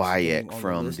about next game Bayek on the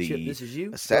from list. Chip, the this is you. Go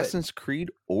ahead. Assassin's Creed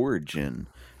Origin.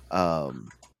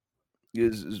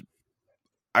 Is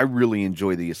I really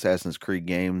enjoy the Assassin's Creed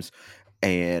games,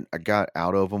 and I got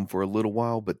out of them for a little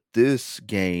while, but this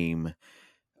game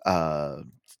kind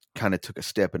of took a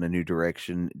step in a new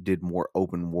direction, did more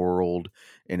open world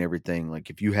and everything. Like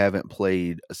if you haven't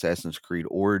played Assassin's Creed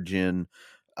Origin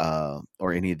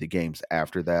or any of the games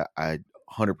after that, I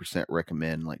 100%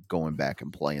 recommend like going back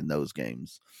and playing those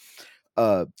games.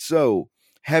 So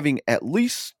having at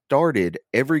least started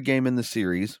every game in the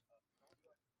series,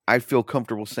 I feel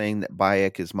comfortable saying that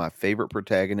Bayek is my favorite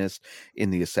protagonist in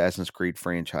the Assassin's Creed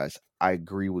franchise. I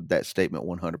agree with that statement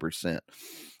 100%.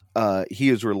 He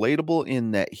is relatable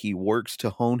in that he works to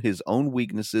hone his own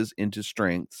weaknesses into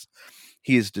strengths.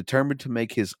 He is determined to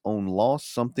make his own loss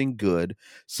something good,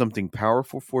 something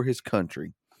powerful for his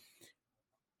country.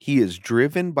 He is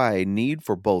driven by a need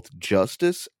for both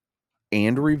justice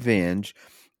and revenge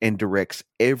and directs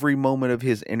every moment of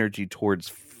his energy towards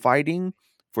fighting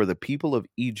for the people of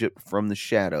Egypt from the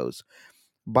shadows.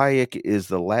 Bayek is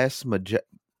the last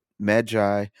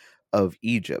magi of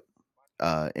Egypt,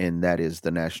 and that is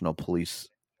the national police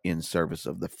in service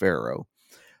of the Pharaoh.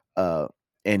 Uh,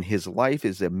 and his life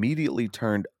is immediately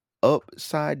turned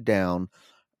upside down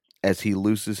as he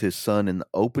loses his son in the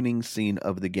opening scene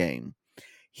of the game.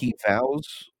 He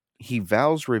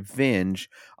vows revenge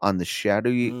on the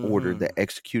shadowy order that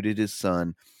executed his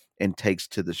son and takes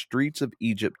to the streets of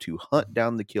Egypt to hunt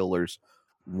down the killers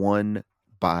one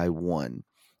by one.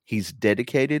 He's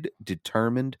dedicated,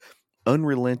 determined,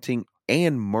 unrelenting,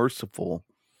 and merciful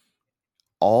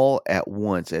all at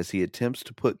once as he attempts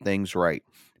to put things right,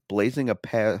 blazing a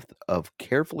path of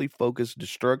carefully focused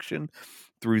destruction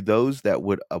through those that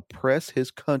would oppress his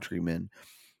countrymen.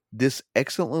 This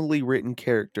excellently written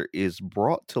character is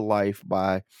brought to life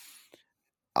by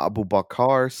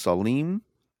Abubakar Salim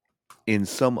in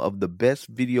some of the best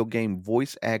video game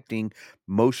voice acting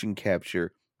motion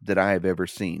capture that I have ever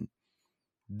seen.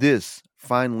 This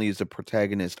finally is a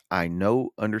protagonist I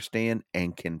know, understand,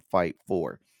 and can fight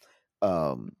for.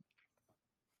 Um,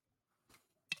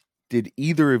 did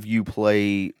either of you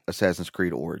play Assassin's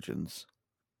Creed Origins?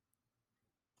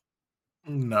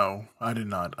 No, I did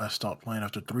not. I stopped playing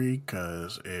after 3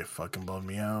 because it fucking bummed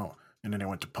me out. And then I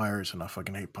went to Pirates, and I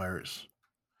fucking hate Pirates.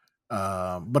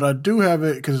 But I do have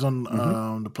it because it's on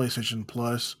the PlayStation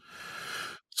Plus.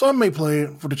 So I may play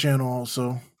it for the channel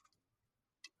also.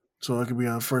 So it could be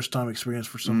a first time experience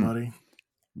for somebody.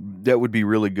 That would be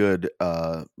really good.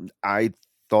 I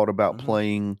thought about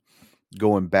playing,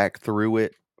 going back through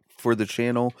it for the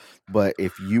channel, but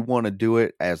if you want to do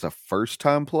it as a first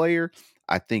time player,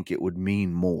 I think it would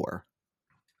mean more.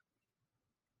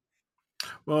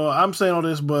 Well, I'm saying all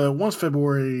this, but once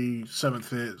February 7th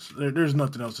hits, there's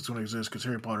nothing else that's going to exist because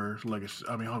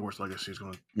Hogwarts Legacy is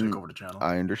going to take over the channel.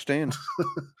 I understand.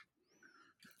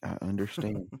 I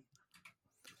understand.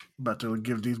 About to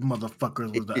give these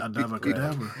motherfuckers with the Adava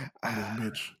Cadaver. This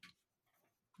bitch.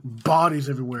 Bodies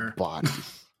everywhere.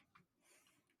 Bodies.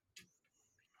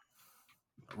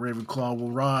 Ravenclaw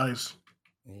will rise.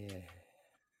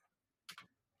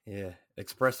 Yeah.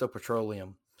 Espresso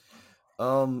Petroleum.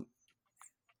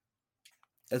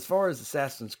 As far as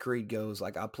Assassin's Creed goes,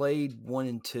 like I played 1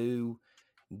 and 2,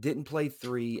 didn't play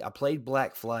 3. I played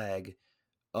Black Flag.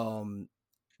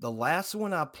 The last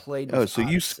one I played was so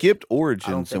Odyssey. you skipped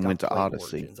Origins and went to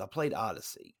Odyssey. Origins. I played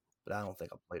Odyssey, but I don't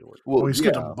think I played Origins. Well, we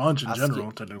skipped a bunch in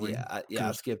general, technically.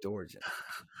 I skipped Origins.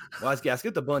 Well, I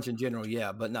skipped a bunch in general,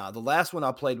 yeah, but the last one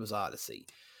I played was Odyssey.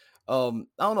 I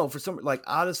don't know, for some, like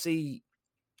Odyssey,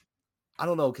 I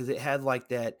don't know, because it had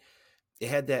that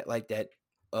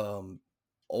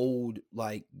old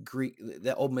like Greek,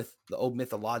 the old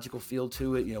mythological feel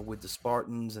to it, with the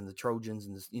Spartans and the Trojans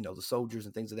and the soldiers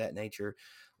and things of that nature.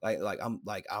 I'm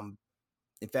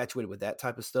infatuated with that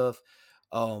type of stuff.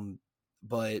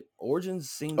 but Origins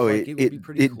seems Oh, like it would be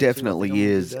pretty it cool too. I think I'm definitely gonna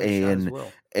give is, that a shot as and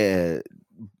well.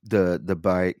 the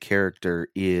Bayek character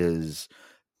is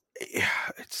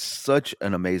it's such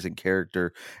an amazing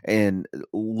character, and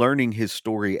learning his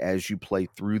story as you play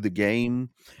through the game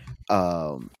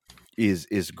um,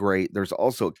 is great. There's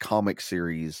also a comic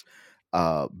series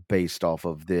based off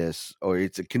of this, or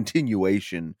it's a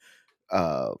continuation.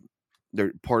 Uh,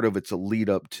 there part of it's a lead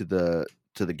up to the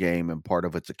game, and part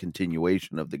of it's a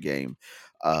continuation of the game.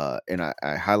 And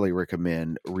I highly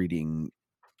recommend reading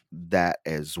that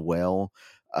as well.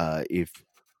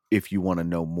 If you want to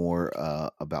know more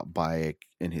about Bayek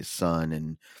and his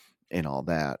son and all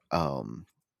that.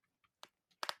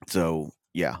 So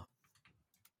yeah.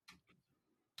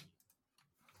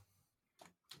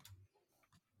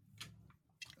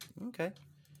 Okay,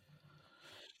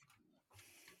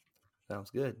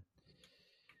 sounds good.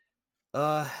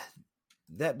 Uh,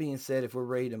 that being said, if we're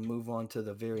ready to move on to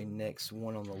the very next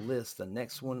one on the list, the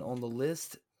next one on the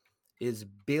list is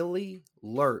Billy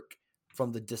Lurk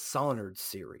from the Dishonored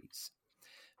series.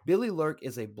 Billy Lurk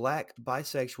is a black,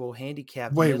 bisexual,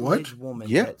 handicapped, Wait, what? middle-aged woman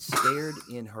Yeah. that stared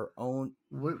in her own.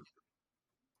 What?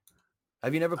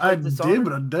 Have you never I played did, but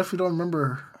Dishonored? I definitely don't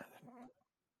remember.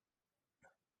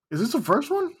 Is this the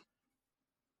first one?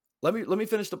 Let me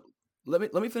finish the let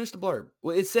me finish the blurb.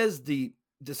 Well, it says the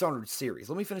Dishonored series.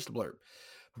 Let me finish the blurb.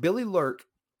 Billy Lurk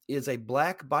is a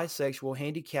black, bisexual,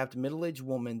 handicapped, middle-aged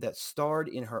woman that starred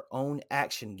in her own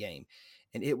action game,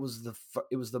 and it was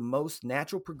the most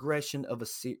natural progression of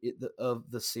of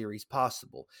the series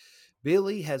possible.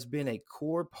 Billy has been a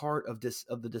core part of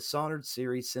the Dishonored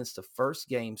series since the first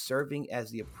game, serving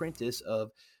as the apprentice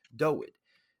of Doed,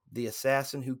 the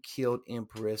assassin who killed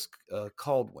Empress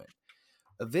Caldwin.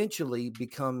 Eventually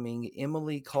becoming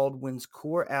Emily Caldwin's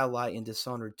core ally in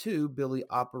Dishonored 2, Billy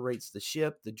operates the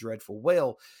ship, the Dreadful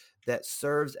Whale, that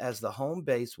serves as the home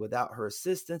base. Without her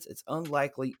assistance, it's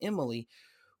unlikely Emily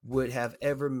would have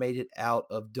ever made it out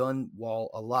of Dunwall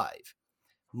alive,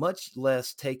 much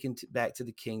less taken back to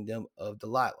the kingdom of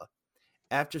Delilah.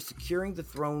 After securing the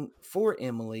throne for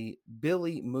Emily,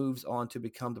 Billy moves on to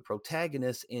become the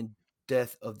protagonist in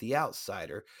Death of the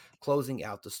Outsider, closing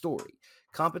out the story.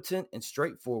 Competent and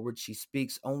straightforward, she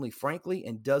speaks only frankly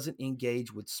and doesn't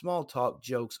engage with small talk,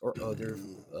 jokes, or other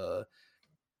uh,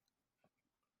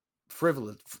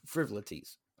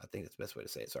 frivolities. I think that's the best way to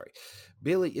say it. Sorry,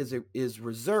 Billy is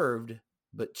reserved,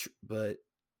 but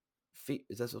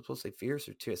is that supposed to say fierce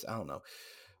or fierce? I don't know.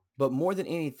 But more than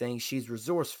anything, she's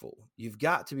resourceful. You've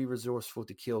got to be resourceful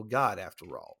to kill God,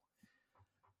 after all.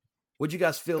 What'd you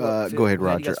guys Go ahead,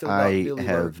 how do you Roger. guys feel about I Billy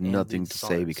Lurk have and the nothing to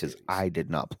say Dishonored because series? I did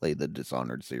not play the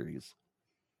Dishonored series.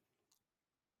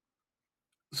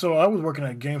 So I was working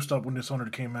at GameStop when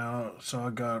Dishonored came out, so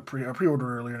I pre-ordered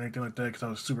earlier and anything like that because I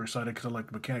was super excited because I liked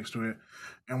the mechanics to it.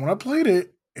 And when I played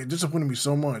it, it disappointed me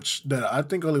so much that I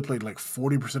think I only played like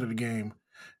 40% of the game,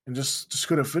 and just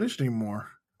couldn't finish anymore.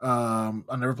 I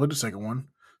never played the second one,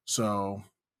 so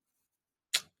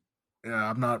yeah,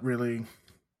 I'm not really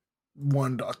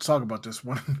one to talk about this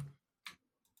one.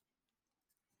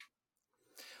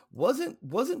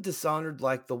 Wasn't Dishonored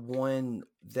like the one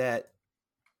that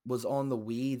was on the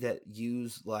Wii that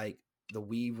used like the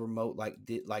Wii remote, like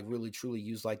did like really truly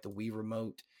use like the Wii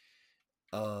remote?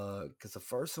 Because the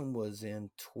first one was in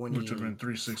Which would have been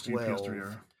 360 PS3 2012.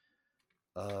 era.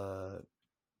 Uh,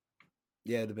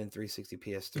 yeah, it'd have been 360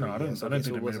 No, PS3. I Yes, didn't. I okay, didn't so think it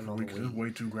they made it wasn't for on the weeks. It's Wii.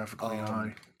 way too graphically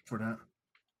high for that.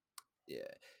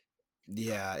 Yeah,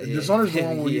 yeah, Dishonored's the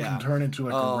one where you can yeah. turn into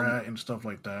like a Um, rat and stuff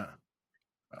like that.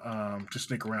 To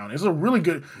sneak around. It's a really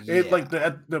good. It yeah. like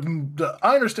the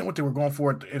I understand what they were going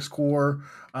for at its core,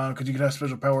 because you can have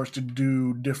special powers to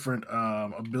do different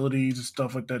abilities and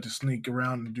stuff like that to sneak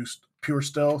around and do pure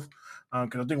stealth.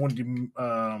 Because I think one of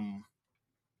the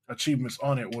achievements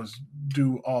on it was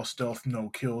do all stealth, no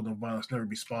kill, no violence, never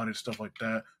be spotted, stuff like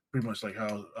that. Pretty much like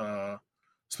how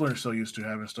Splinter Cell used to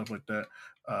have and stuff like that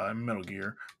in Metal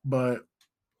Gear. But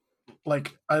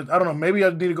like I don't know, maybe I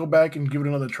need to go back and give it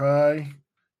another try.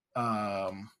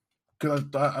 Because I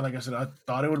thought, like I said, I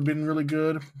thought it would have been really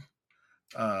good.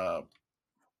 Uh,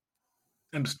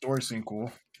 and the story seemed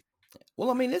cool. Well,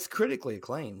 I mean, it's critically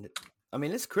acclaimed. I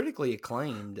mean, it's critically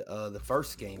acclaimed. The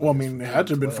first game Well, I is from mean, it had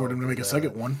to have been for them 2012. to make a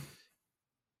second one.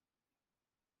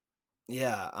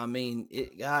 Yeah, I mean,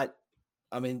 it got.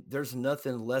 I mean, there's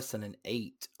nothing less than an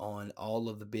 8 on all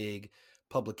of the big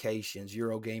publications: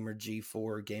 Eurogamer,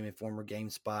 G4, Game Informer,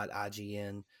 GameSpot,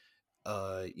 IGN.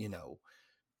 You know,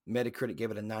 Metacritic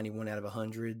gave it a 91 out of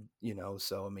 100. You know,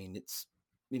 so I mean, it's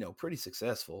pretty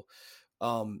successful.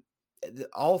 Um,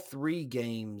 all three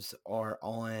games are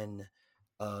on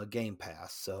Game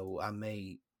Pass, so I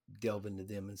may delve into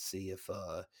them and see if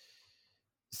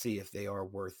they are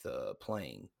worth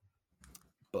playing.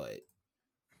 But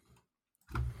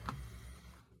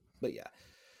yeah.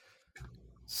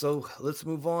 So let's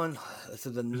move on to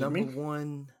the number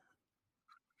one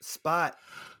spot.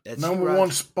 That's number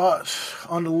one spot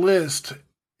on the list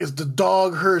is the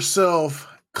dog herself,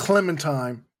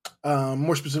 Clementine.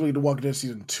 More specifically, The Walking Dead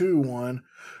season 2 one.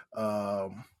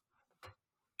 Walking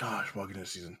Dead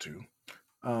season 2.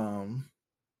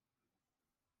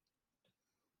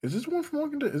 Is this one from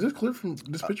Walking Dead? Is this clip from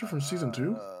this picture from season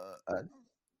 2?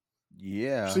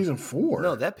 Yeah, season 4.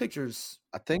 No, that picture's.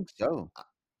 I think so.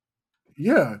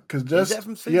 Yeah, because that's that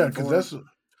from season 4? that's.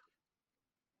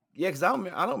 Yeah, because I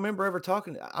don't remember ever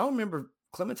talking. I don't remember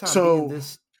Clementine being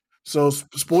this. So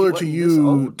spoiler to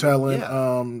you, Talon.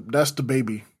 Yeah. That's the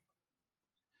baby.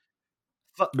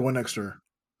 The one next to her.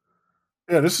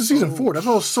 Yeah, this is season 4. That's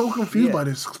why I was so confused by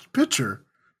this picture.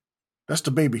 That's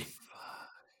the baby.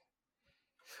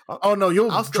 Oh no, you'll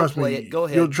trust me. It. Go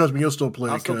ahead. You'll trust me. You'll still play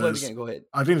it. I'll still play it again. Go ahead.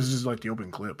 I think this is like the open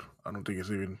clip. I don't think it's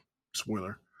even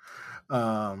spoiler.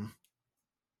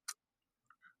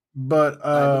 But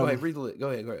go ahead. Read it. Go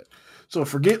ahead. So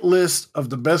forget list of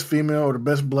the best female or the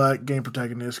best black game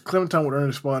protagonist. Clementine would earn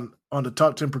a spot on the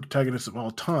top 10 protagonists of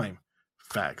all time.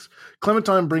 Facts.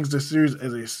 Clementine begins the series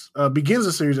as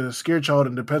a scared child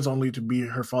and depends on Lee to be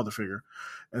her father figure.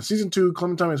 In season 2,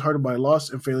 Clementine is hardened by loss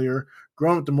and failure,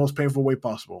 grown up the most painful way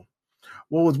possible.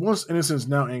 What was once innocence,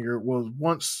 now anger, what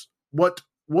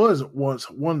was once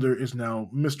wonder is now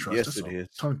mistrust. Yes, it is.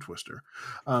 Tongue twister.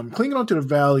 Clinging on to the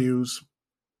values.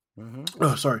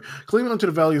 Clinging on to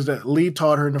the values that Lee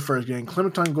taught her in the first game,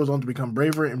 Clementine goes on to become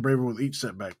braver and braver with each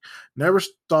setback, never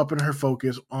stopping her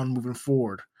focus on moving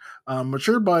forward.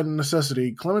 Mature by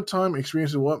necessity, Clementine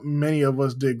experiences what many of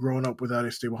us did growing up without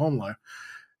a stable home life.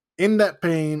 In that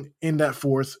pain, in that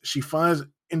force, she finds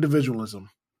individualism.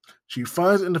 She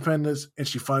finds independence, and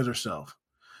she finds herself.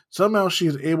 Somehow she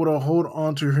is able to hold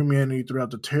on to humanity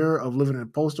throughout the terror of living in a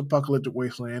post-apocalyptic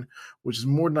wasteland, which is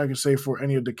more than I can say for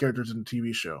any of the characters in the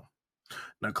TV show.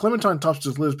 Now, Clementine tops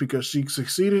this list because she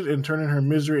succeeded in turning her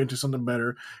misery into something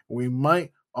better, and we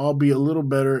might all be a little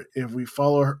better if we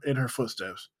follow her in her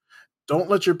footsteps. Don't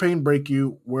let your pain break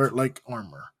you. Wear it like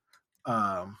armor.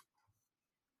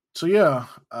 So you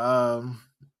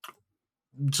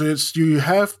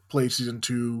have played season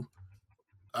 2.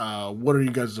 What are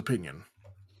you guys' opinion?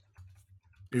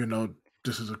 Even though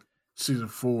this is a season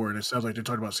 4, and it sounds like they're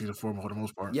talking about season 4 for the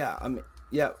most part. Yeah, I mean,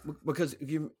 because if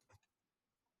you,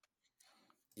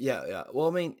 well,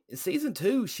 I mean, season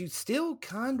 2, she's still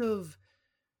kind of,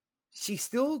 she's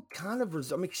still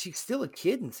a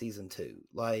kid in season 2.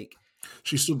 Like,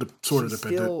 she's still sort of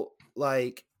dependent. Still,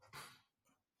 like,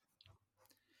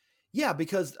 yeah,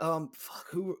 because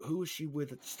who was she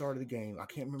with at the start of the game? I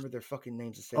can't remember their fucking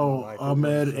names.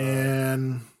 Ahmed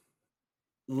and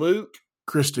Luke.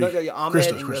 Christy.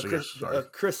 Krista.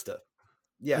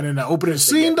 Yeah. And in the opening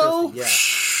scene, though?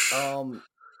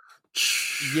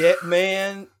 Yeah,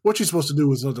 man. What you supposed to do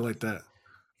with something like that?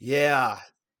 Yeah.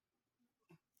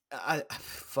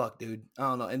 Fuck, dude. I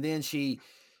don't know. And then she,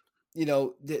 they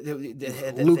had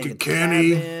that Luke thing and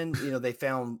Kenny. They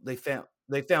found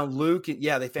Luke.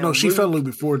 Yeah, they found. No, she found Luke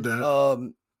before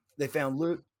that. They found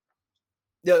Luke.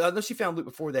 Yeah, I know she found Luke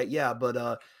before that. Yeah,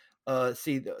 but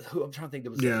who I'm trying to think.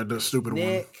 There was the stupid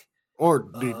Nick, one, or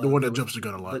the one that jumps the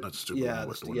gun a lot. That's stupid. Yeah,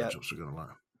 the one that jumps the gun a lot.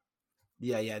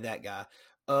 Yeah, that guy.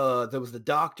 There was the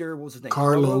doctor. What was his name?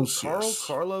 Carlos,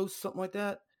 something like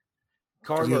that.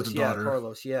 Carlos,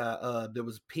 Carlos. Yeah. There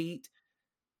was Pete.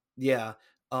 Yeah.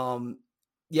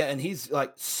 Yeah, and he's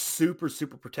like super,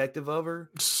 super protective of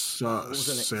her.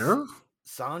 Sarah?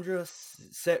 Sandra?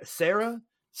 Sarah?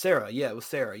 Yeah, it was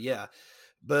Sarah. Yeah.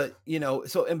 But,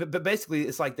 but basically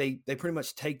it's like they pretty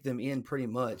much take them in pretty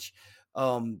much.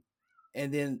 And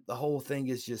then the whole thing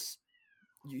is just,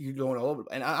 you're going all over.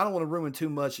 And I don't want to ruin too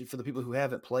much for the people who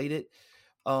haven't played it.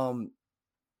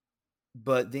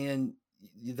 But then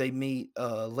they meet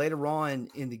later on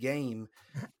in the game.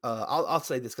 I'll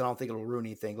say this because I don't think it'll ruin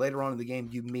anything. Later on in the game,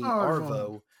 you meet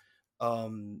Arvo,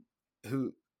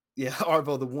 who,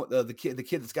 Arvo, the kid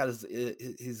that's got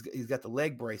he's got the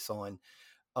leg brace on.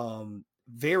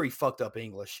 Very fucked up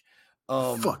English.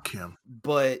 Fuck him.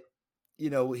 But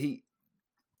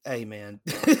hey man,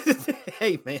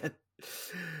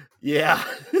 yeah.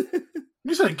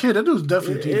 You said kid. That dude's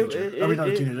definitely a teenager. Not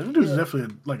a teenager. That dude's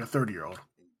definitely like a 30-year-old.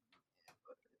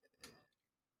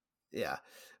 Yeah.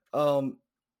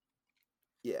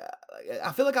 Yeah.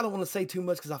 I feel like I don't want to say too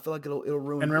much because I feel like it'll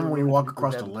ruin. And remember when you walk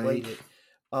across the lake?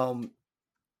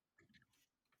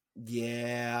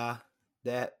 Yeah,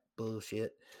 that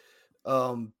bullshit.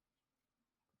 But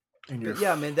And your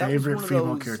yeah, man, that was favorite one of female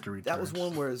those. character returns. That was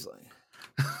one where it's like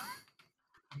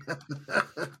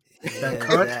that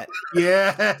cunt.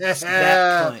 Yeah, that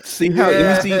cunt. See how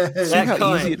easy it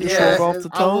just rolled off the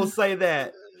I will tongue? say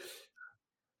that.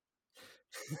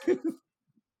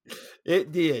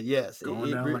 It did, yes. It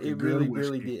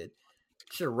really did.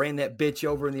 Should have ran that bitch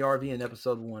over in the RV in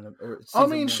episode 1. I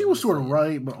mean, she was sort of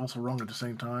right, but also wrong at the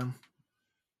same time.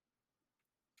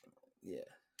 Yeah.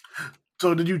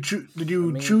 So did you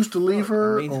choose to leave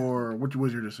her, or what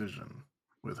was your decision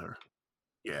with her?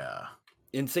 Yeah.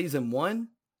 In season 1?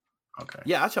 Okay.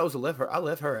 Yeah, I chose to leave her. I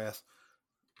left her ass.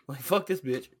 Like, fuck this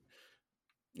bitch.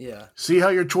 Yeah. See how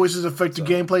your choices affect the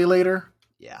gameplay later?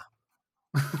 Yeah.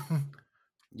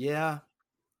 Yeah.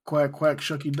 Quack, quack,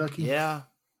 shucky, ducky. Yeah.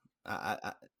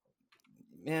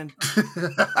 Man. He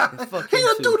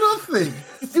didn't do nothing.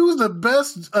 He was the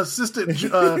best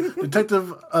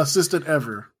detective assistant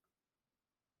ever.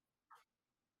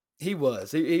 He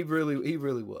was. He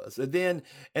really was. And then,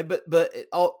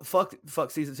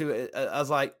 fuck season 2. I was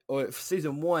like, or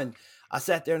season 1, I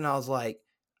sat there and I was like,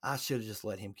 I should have just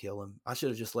let him kill him. I should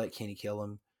have just let Kenny kill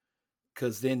him.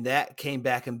 Because then that came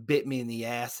back and bit me in the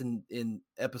ass in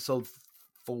episode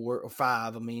 4 or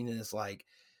 5. I mean, and it's like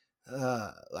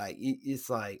it's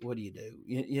like, what do?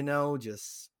 You know,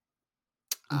 just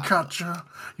you Katja,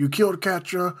 you killed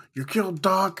Katja, you killed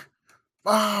Doc.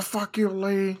 Fuck you,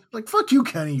 Lee. Like, fuck you,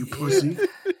 Kenny, you pussy.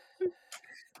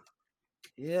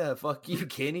 Yeah, fuck you,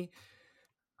 Kenny.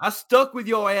 I stuck with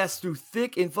your ass through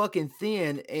thick and fucking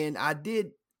thin, and I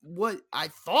did what I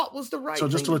thought was the right thing.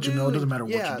 So just to let you know, it doesn't matter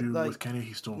what you do with Kenny,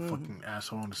 he's still a fucking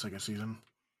asshole in the second season.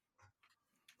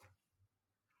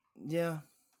 Yeah.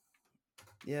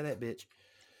 Yeah, that bitch.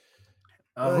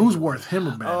 Who's worth, him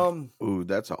or Ben? Ooh,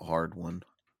 that's a hard one.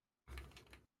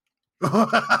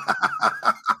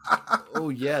 Oh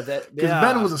yeah, that because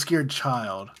Ben was a scared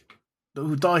child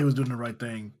who thought he was doing the right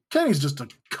thing. Kenny's just a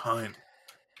cunt.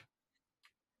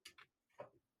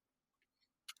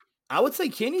 I would say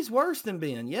Kenny's worse than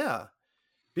Ben, yeah,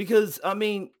 because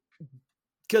again,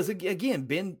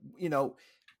 Ben,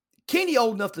 Kenny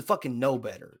old enough to fucking know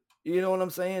better. You know what I'm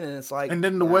saying? And it's like, and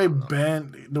then the way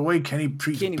Kenny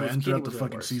treats Ben throughout the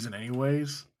fucking season,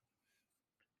 anyways.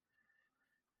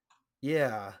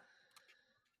 Yeah.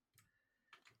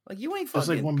 Like, you ain't fucking. It's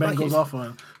like when Ben goes off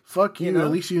on, fuck you,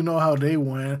 at least you know how they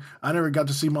went. I never got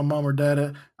to see my mom or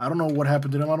dad. I don't know what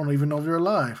happened to them. I don't even know if they're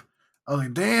alive. I was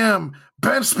like, damn,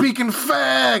 Ben's speaking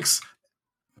facts.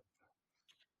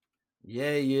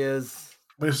 Yeah, he is.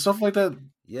 But it's stuff like that.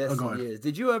 Yes, he is.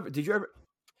 Did you ever?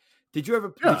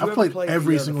 Yeah, I played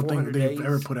every single thing that they've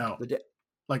ever put out.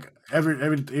 Like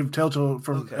every Telltale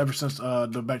from ever since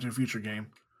the Back to the Future game.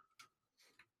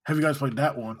 Have you guys played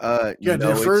that one? Yeah,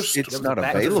 their first. It's not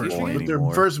available anymore. Their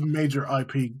first major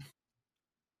IP.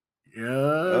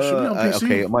 Yeah, it should be on PC.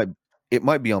 Okay, it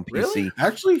might be on PC. Really?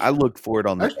 Actually, I looked for it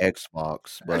on the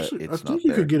Xbox, but it's not there. I think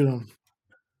you could get it on.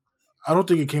 I don't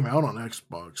think it came out on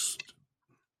Xbox.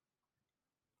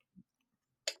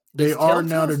 They are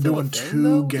now. They're doing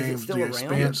two games: The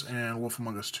Expanse and Wolf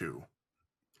Among Us 2.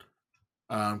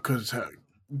 Because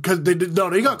they did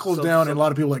they got closed down, and a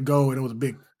lot of people let go, and it was a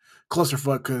big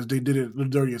clusterfuck because they did it the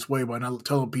dirtiest way by not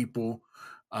telling people,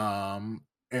 and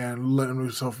letting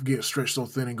themselves get stretched so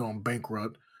thin and going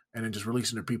bankrupt, and then just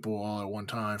releasing their people all at one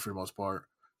time for the most part.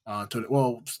 I think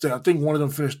one of them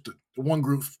finished. Small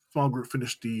group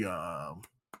finished the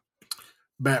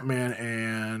Batman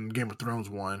and Game of Thrones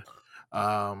one.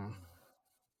 And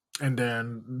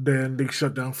then they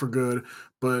shut down for good.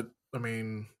 But I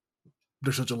mean,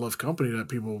 they're such a loved company that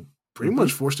people pretty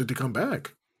much forced it to come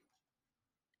back.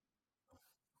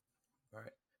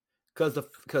 Right.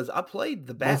 Because I played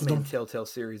the Batman Telltale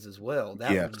series as well.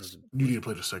 That one was, you need to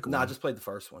play the second one. No, I just played the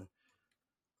first one.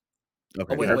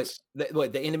 Okay. Wait,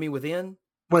 The Enemy Within?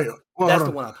 Wait, that's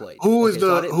the one I played. Who is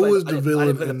the villain? I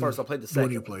didn't play the first. I played the second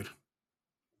one you played.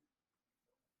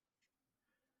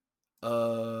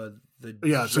 So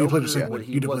you played the second one.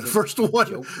 You didn't play the first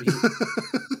one.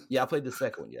 Yeah, I played the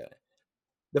second one. Yeah,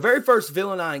 the very first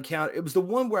villain I encountered, it was the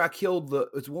one where I killed the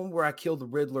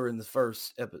Riddler in the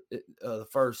first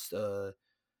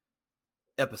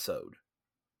episode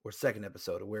or second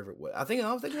episode or wherever it was. I think it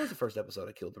was the first episode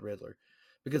I killed the Riddler,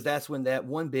 because that's when that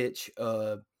one bitch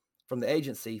from the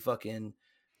agency, fucking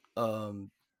Amanda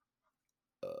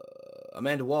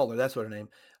Waller, that's what her name.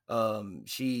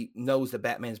 She knows that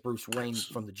Batman's Bruce Wayne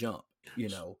from the jump,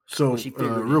 So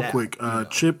real quick,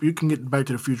 Chip, you can get Back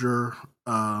to the Future,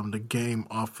 the game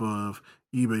off of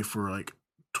eBay for like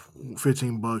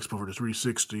 $15 for the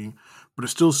 360, but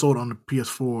it's still sold on the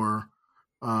PS4.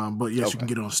 But yes, you can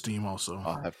get it on Steam also.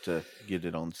 I'll have to get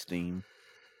it on Steam.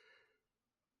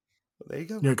 There you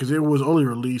go. Yeah, because it was only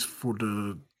released for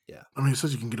the. Yeah. I mean, it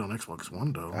says you can get on Xbox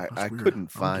One though. I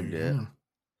couldn't find it.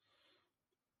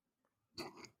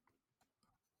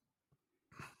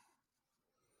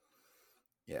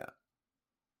 Yeah.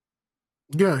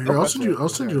 Yeah, here, I'll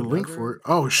send you a link for it.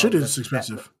 Oh shit, it's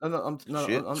expensive. No,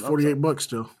 it's $48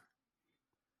 still.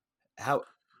 How?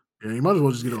 Yeah, you might as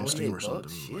well just get it on Steam or something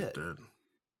like that.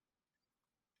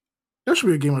 That should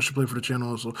be a game I should play for the channel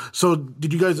also. So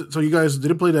did you guys? So you guys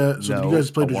didn't play that? So did you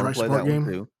guys play the Jurassic Park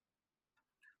game?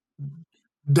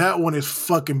 That one is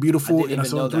fucking beautiful, and I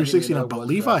saw 360. And I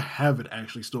believe I have it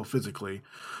actually still physically.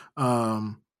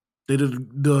 They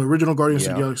did the original Guardians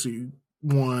of the Galaxy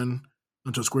one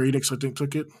until Square Enix, I think,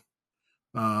 took it.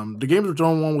 The Game of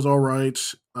Thrones one was all right.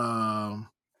 Then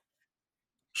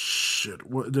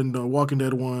the Walking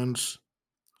Dead ones,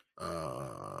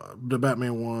 the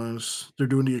Batman ones. They're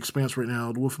doing the Expanse right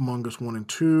now. The Wolf Among Us 1 and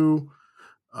 2.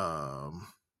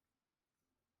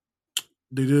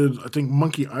 They did, I think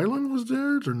Monkey Island was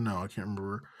theirs, or no, I can't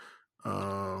remember.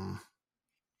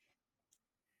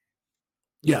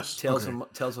 Yes. Tales of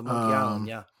Monkey Island,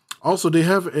 yeah. Also, they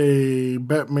have a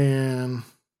Batman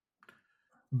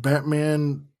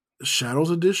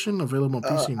Shadows Edition available on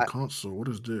PC and console. What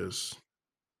is this?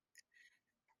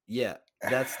 Yeah,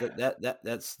 that's the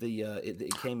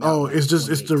it came out. Oh, it's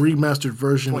the remastered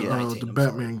version of the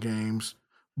Batman games,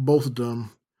 both of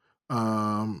them.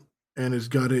 And it's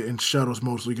got it in shadows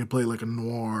mode, so you can play like a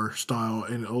noir style,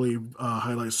 and only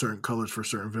highlight certain colors for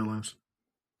certain villains.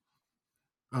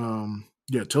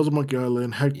 Yeah, Tales of Monkey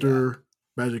Island, Hector,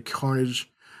 Magic Carnage.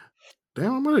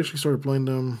 Damn, I might actually started playing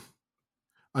them.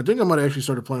 I think I might have actually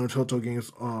started playing Telltale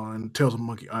games on Tales of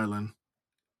Monkey Island.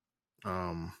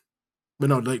 But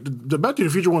no, like the Back to the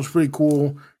Future one's pretty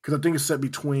cool because I think it's set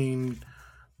between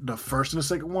the first and the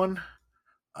second one.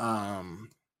 And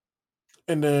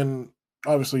then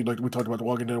obviously, like we talked about, the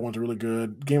Walking Dead ones are really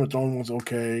good. Game of Thrones one's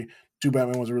okay. 2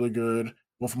 Batman ones are really good.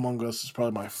 Wolf Among Us is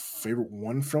probably my favorite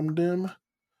one from them.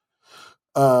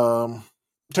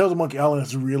 Tales of Monkey Island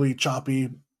is really choppy.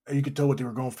 You could tell what they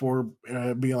were going for,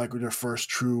 being like their first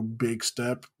true big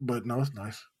step. But no, it's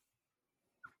nice.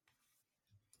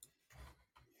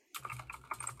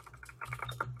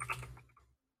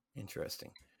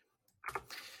 Interesting.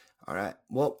 All right.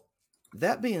 Well,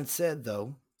 that being said,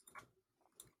 though,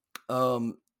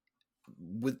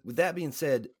 with that being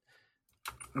said,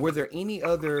 were there any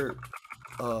other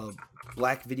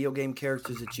Black video game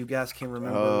characters that you guys can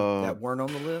remember that weren't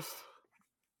on the list?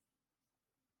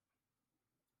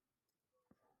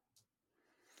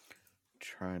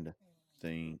 Trying to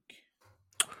think.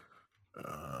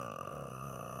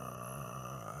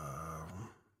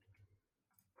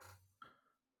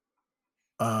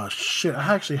 Shit,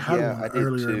 I actually had one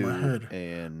earlier in my head.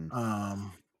 And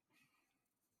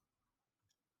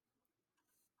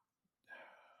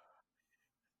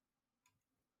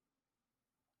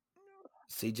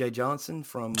CJ Johnson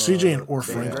from CJ or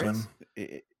Franklin.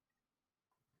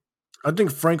 I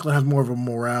think Franklin has more of a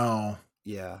morale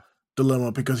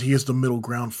dilemma because he is the middle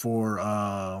ground for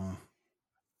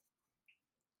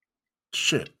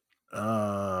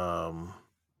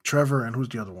Trevor, and who's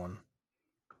the other one?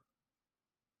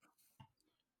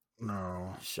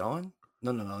 No. Sean?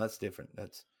 No, that's different.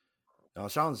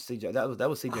 Sean's CJ. That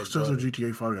was CJ's brother.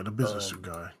 GTA 5 guy, the business suit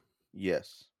guy.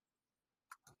 Yes.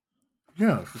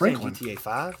 Yeah, Franklin. GTA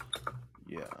 5?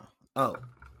 Yeah. Oh,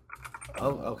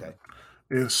 okay.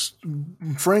 It's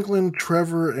Franklin,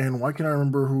 Trevor, and why can't I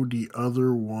remember who the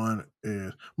other one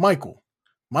is? Michael.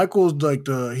 Michael's like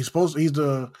he's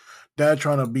the dad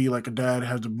trying to be like a dad,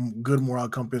 has a good moral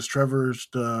compass. Trevor's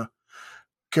the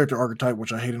character archetype,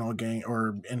 which I hate in all game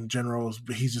or in general.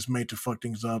 He's just made to fuck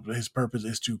things up. His purpose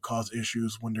is to cause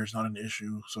issues when there's not an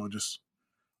issue, so it just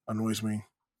annoys me.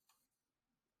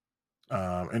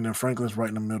 And then Franklin's right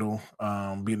in the middle,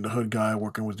 being the hood guy,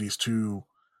 working with these 2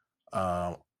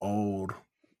 old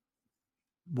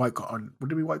would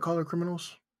it be white collar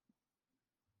criminals?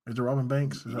 Is it robbing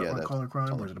banks? Is that white collar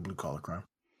crime or is it a blue collar crime?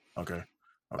 Okay.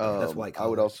 That's white collar. I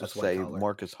would also say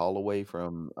Marcus Holloway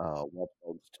from Watch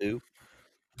Dogs 2.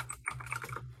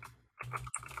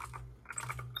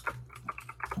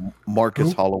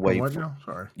 Marcus Holloway.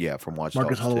 Sorry. Yeah, from Watch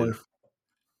Marcus Dogs Holloway. 2.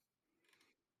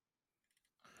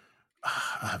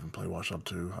 I haven't played Watch Dogs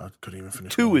 2. I couldn't even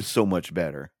finish. 2 is so much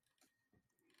better.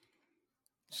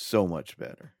 So much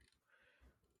better.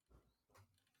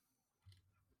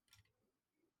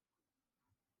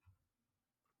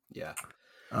 Yeah.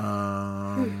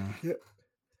 I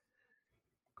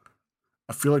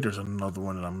feel like there's another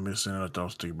one that I'm missing that I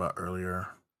was thinking about earlier.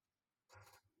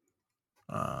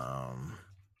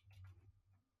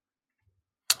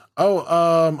 Oh,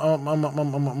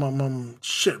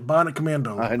 shit, Bionic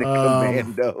Commando. Bionic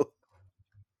Commando.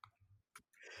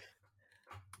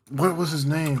 What was his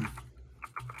name?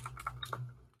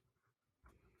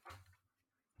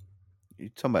 You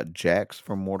talking about Jax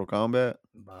from Mortal Kombat?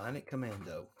 Bionic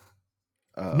Commando.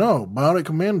 No, Bionic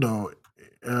Commando.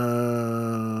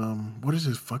 What is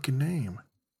his fucking name?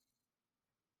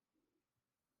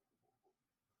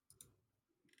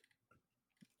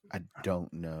 I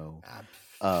don't know.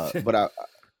 But I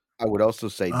would also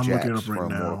say I'm looking it Jax up right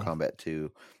from Mortal now. Kombat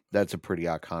 2. That's a pretty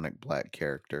iconic black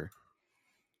character.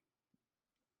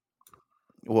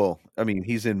 Well, I mean,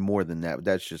 he's in more than that, but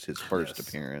that's just his first Yes.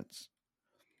 appearance.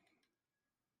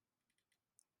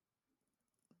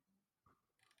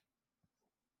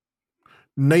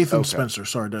 Nathan Okay. Spencer.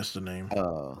 Sorry, that's the name.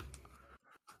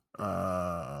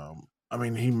 I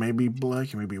mean, he may be black,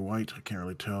 he may be white. I can't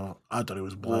really tell. I thought he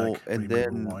was black, Well, but he and may be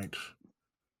then white.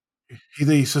 He's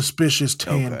a suspicious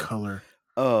tan Okay. color.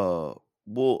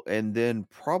 Well, and then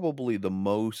probably the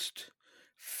most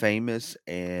famous,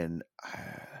 and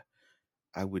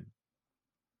I would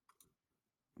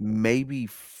maybe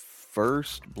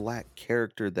first black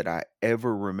character that I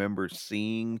ever remember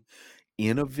seeing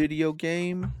in a video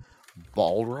game,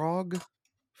 Balrog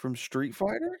from Street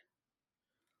Fighter.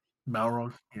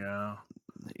 Balrog, yeah.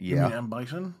 You Yeah, mean M.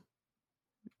 Bison?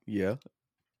 yeah.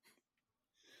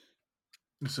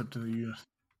 Except in the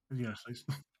United States.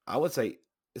 I would say,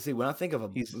 see, when I think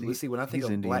of He's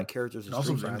black Indian. characters in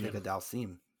Also Street Fighter, I think Indian. of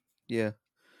Dalsim. Yeah.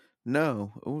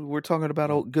 No, we're talking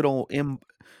about good old M.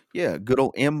 Yeah, good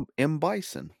old M.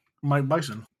 Bison. Mike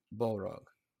Bison. Balrog.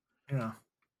 Yeah.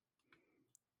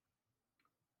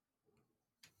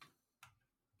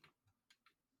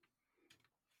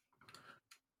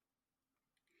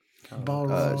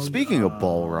 Balrog. Speaking of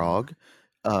Balrog,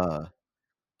 yeah,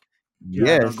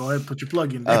 yes, no, go ahead and put your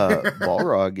plug in there.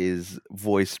 Balrog is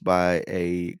voiced by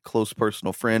a close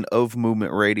personal friend of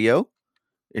Movement Radio.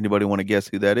 Anybody want to guess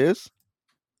who that is?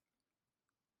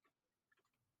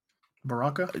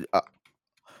 Baraka?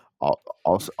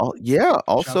 Also, Shao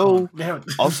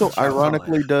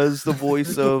ironically does the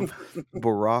voice of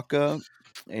Baraka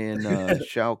and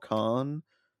Shao Kahn.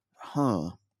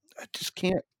 Huh. I just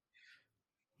can't.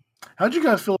 How'd you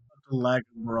guys feel about the lack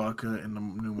of Baraka in the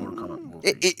new Mortal Kombat movie?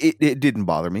 It didn't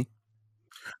bother me.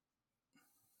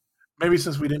 Maybe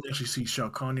since we didn't actually see Shao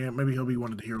Kahn yet, maybe he'll be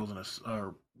one of the heroes in this,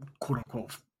 quote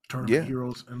unquote, tournament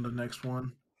heroes in the next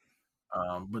one.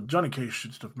 But Johnny Cage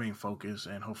should the main focus,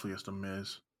 and hopefully it's the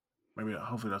Miz.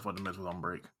 Hopefully that's what the Miz was on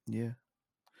break. Yeah.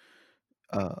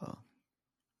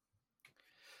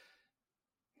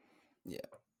 Yeah.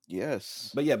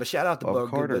 Yes. But shout out to Bob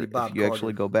Carter. Good buddy Bob if you Carter.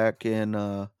 actually go back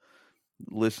and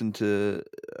listen to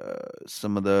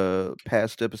some of the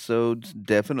past episodes,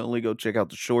 definitely go check out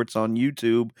the shorts on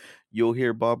YouTube. You'll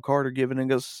hear Bob Carter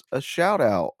giving us a shout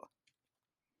out.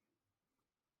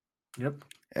 Yep.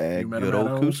 Good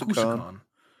old Kusakan.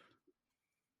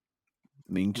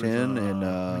 Ming Chen and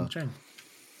Ming Chen.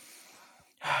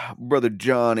 Brother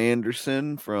John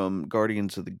Anderson from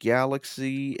Guardians of the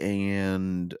Galaxy,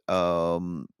 and I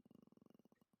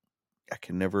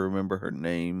can never remember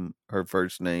her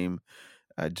first name.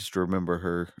 I just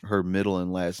remember her middle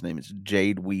and last name is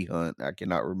Jade Weehunt. I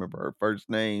cannot remember her first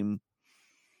name.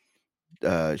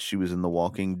 She was in The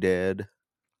Walking Dead.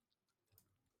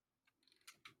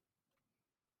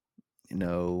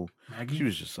 Maggie? She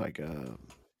was just like a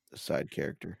side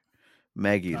character.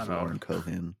 Maggie is Lauren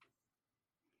Cohen.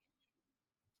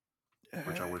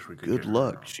 Which I wish we could. Good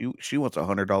luck. She wants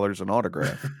 $100 an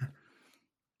autograph.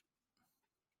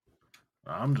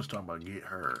 I'm just talking about get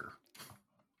her.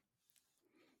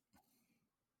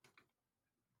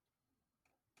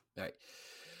 Right.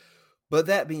 But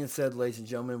that being said, ladies and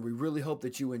gentlemen, we really hope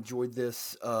that you enjoyed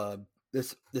this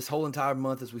this whole entire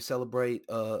month as we celebrate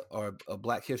our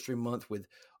Black History Month, with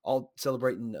all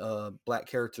celebrating black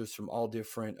characters from all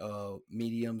different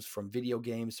mediums, from video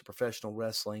games to professional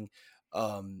wrestling,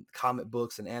 comic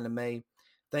books, and anime.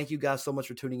 Thank you guys so much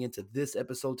for tuning into this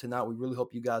episode tonight. We really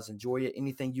hope you guys enjoy it.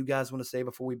 Anything you guys want to say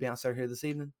before we bounce out here this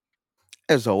evening?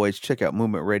 As always, check out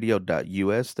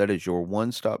movementradio.us. That is your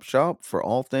one-stop shop for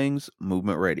all things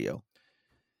Movement Radio.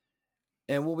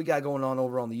 And what we got going on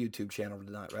over on the YouTube channel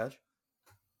tonight, Raj?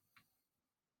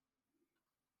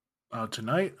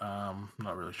 Tonight, I'm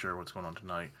not really sure what's going on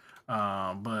tonight.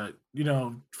 But,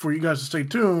 for you guys to stay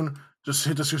tuned, just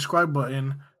hit the subscribe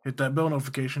button, hit that bell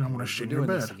notification. I'm going to shit in your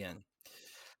bed. This again.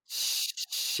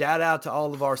 Shout out to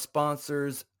all of our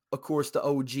sponsors. Of course, the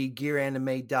OG,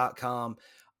 GearAnime.com,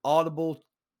 Audible,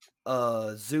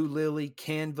 Zoo Lily,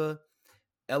 Canva,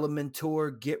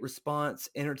 Elementor, Get Response,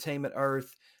 Entertainment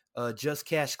Earth, Just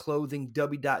Cash Clothing,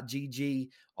 W.GG,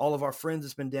 all of our friends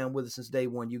that's been down with us since day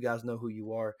one. You guys know who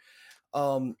you are.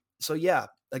 So yeah,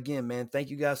 again, man, thank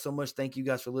you guys so much. Thank you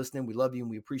guys for listening. We love you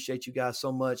and we appreciate you guys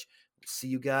so much. See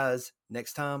you guys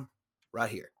next time right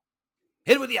here.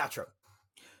 Hit it with the outro.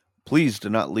 Please do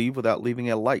not leave without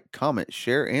leaving a like, comment,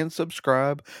 share, and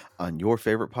subscribe on your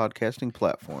favorite podcasting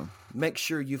platform. Make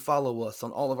sure you follow us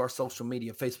on all of our social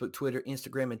media, Facebook, Twitter,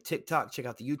 Instagram, and TikTok. Check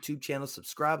out the YouTube channel,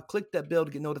 subscribe, click that bell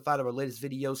to get notified of our latest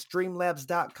videos,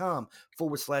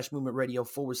 streamlabs.com/movement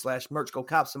radio/merch. Go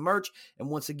cop some merch. And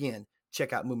once again,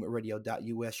 check out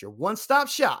movementradio.us, your one-stop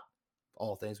shop for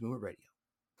all things Movement Radio.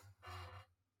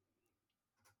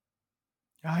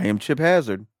 I am Chip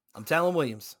Hazard. I'm Talon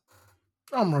Williams.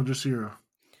 I'm Roger Sierra.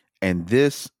 And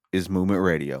this is Movement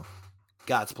Radio.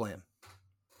 God's plan.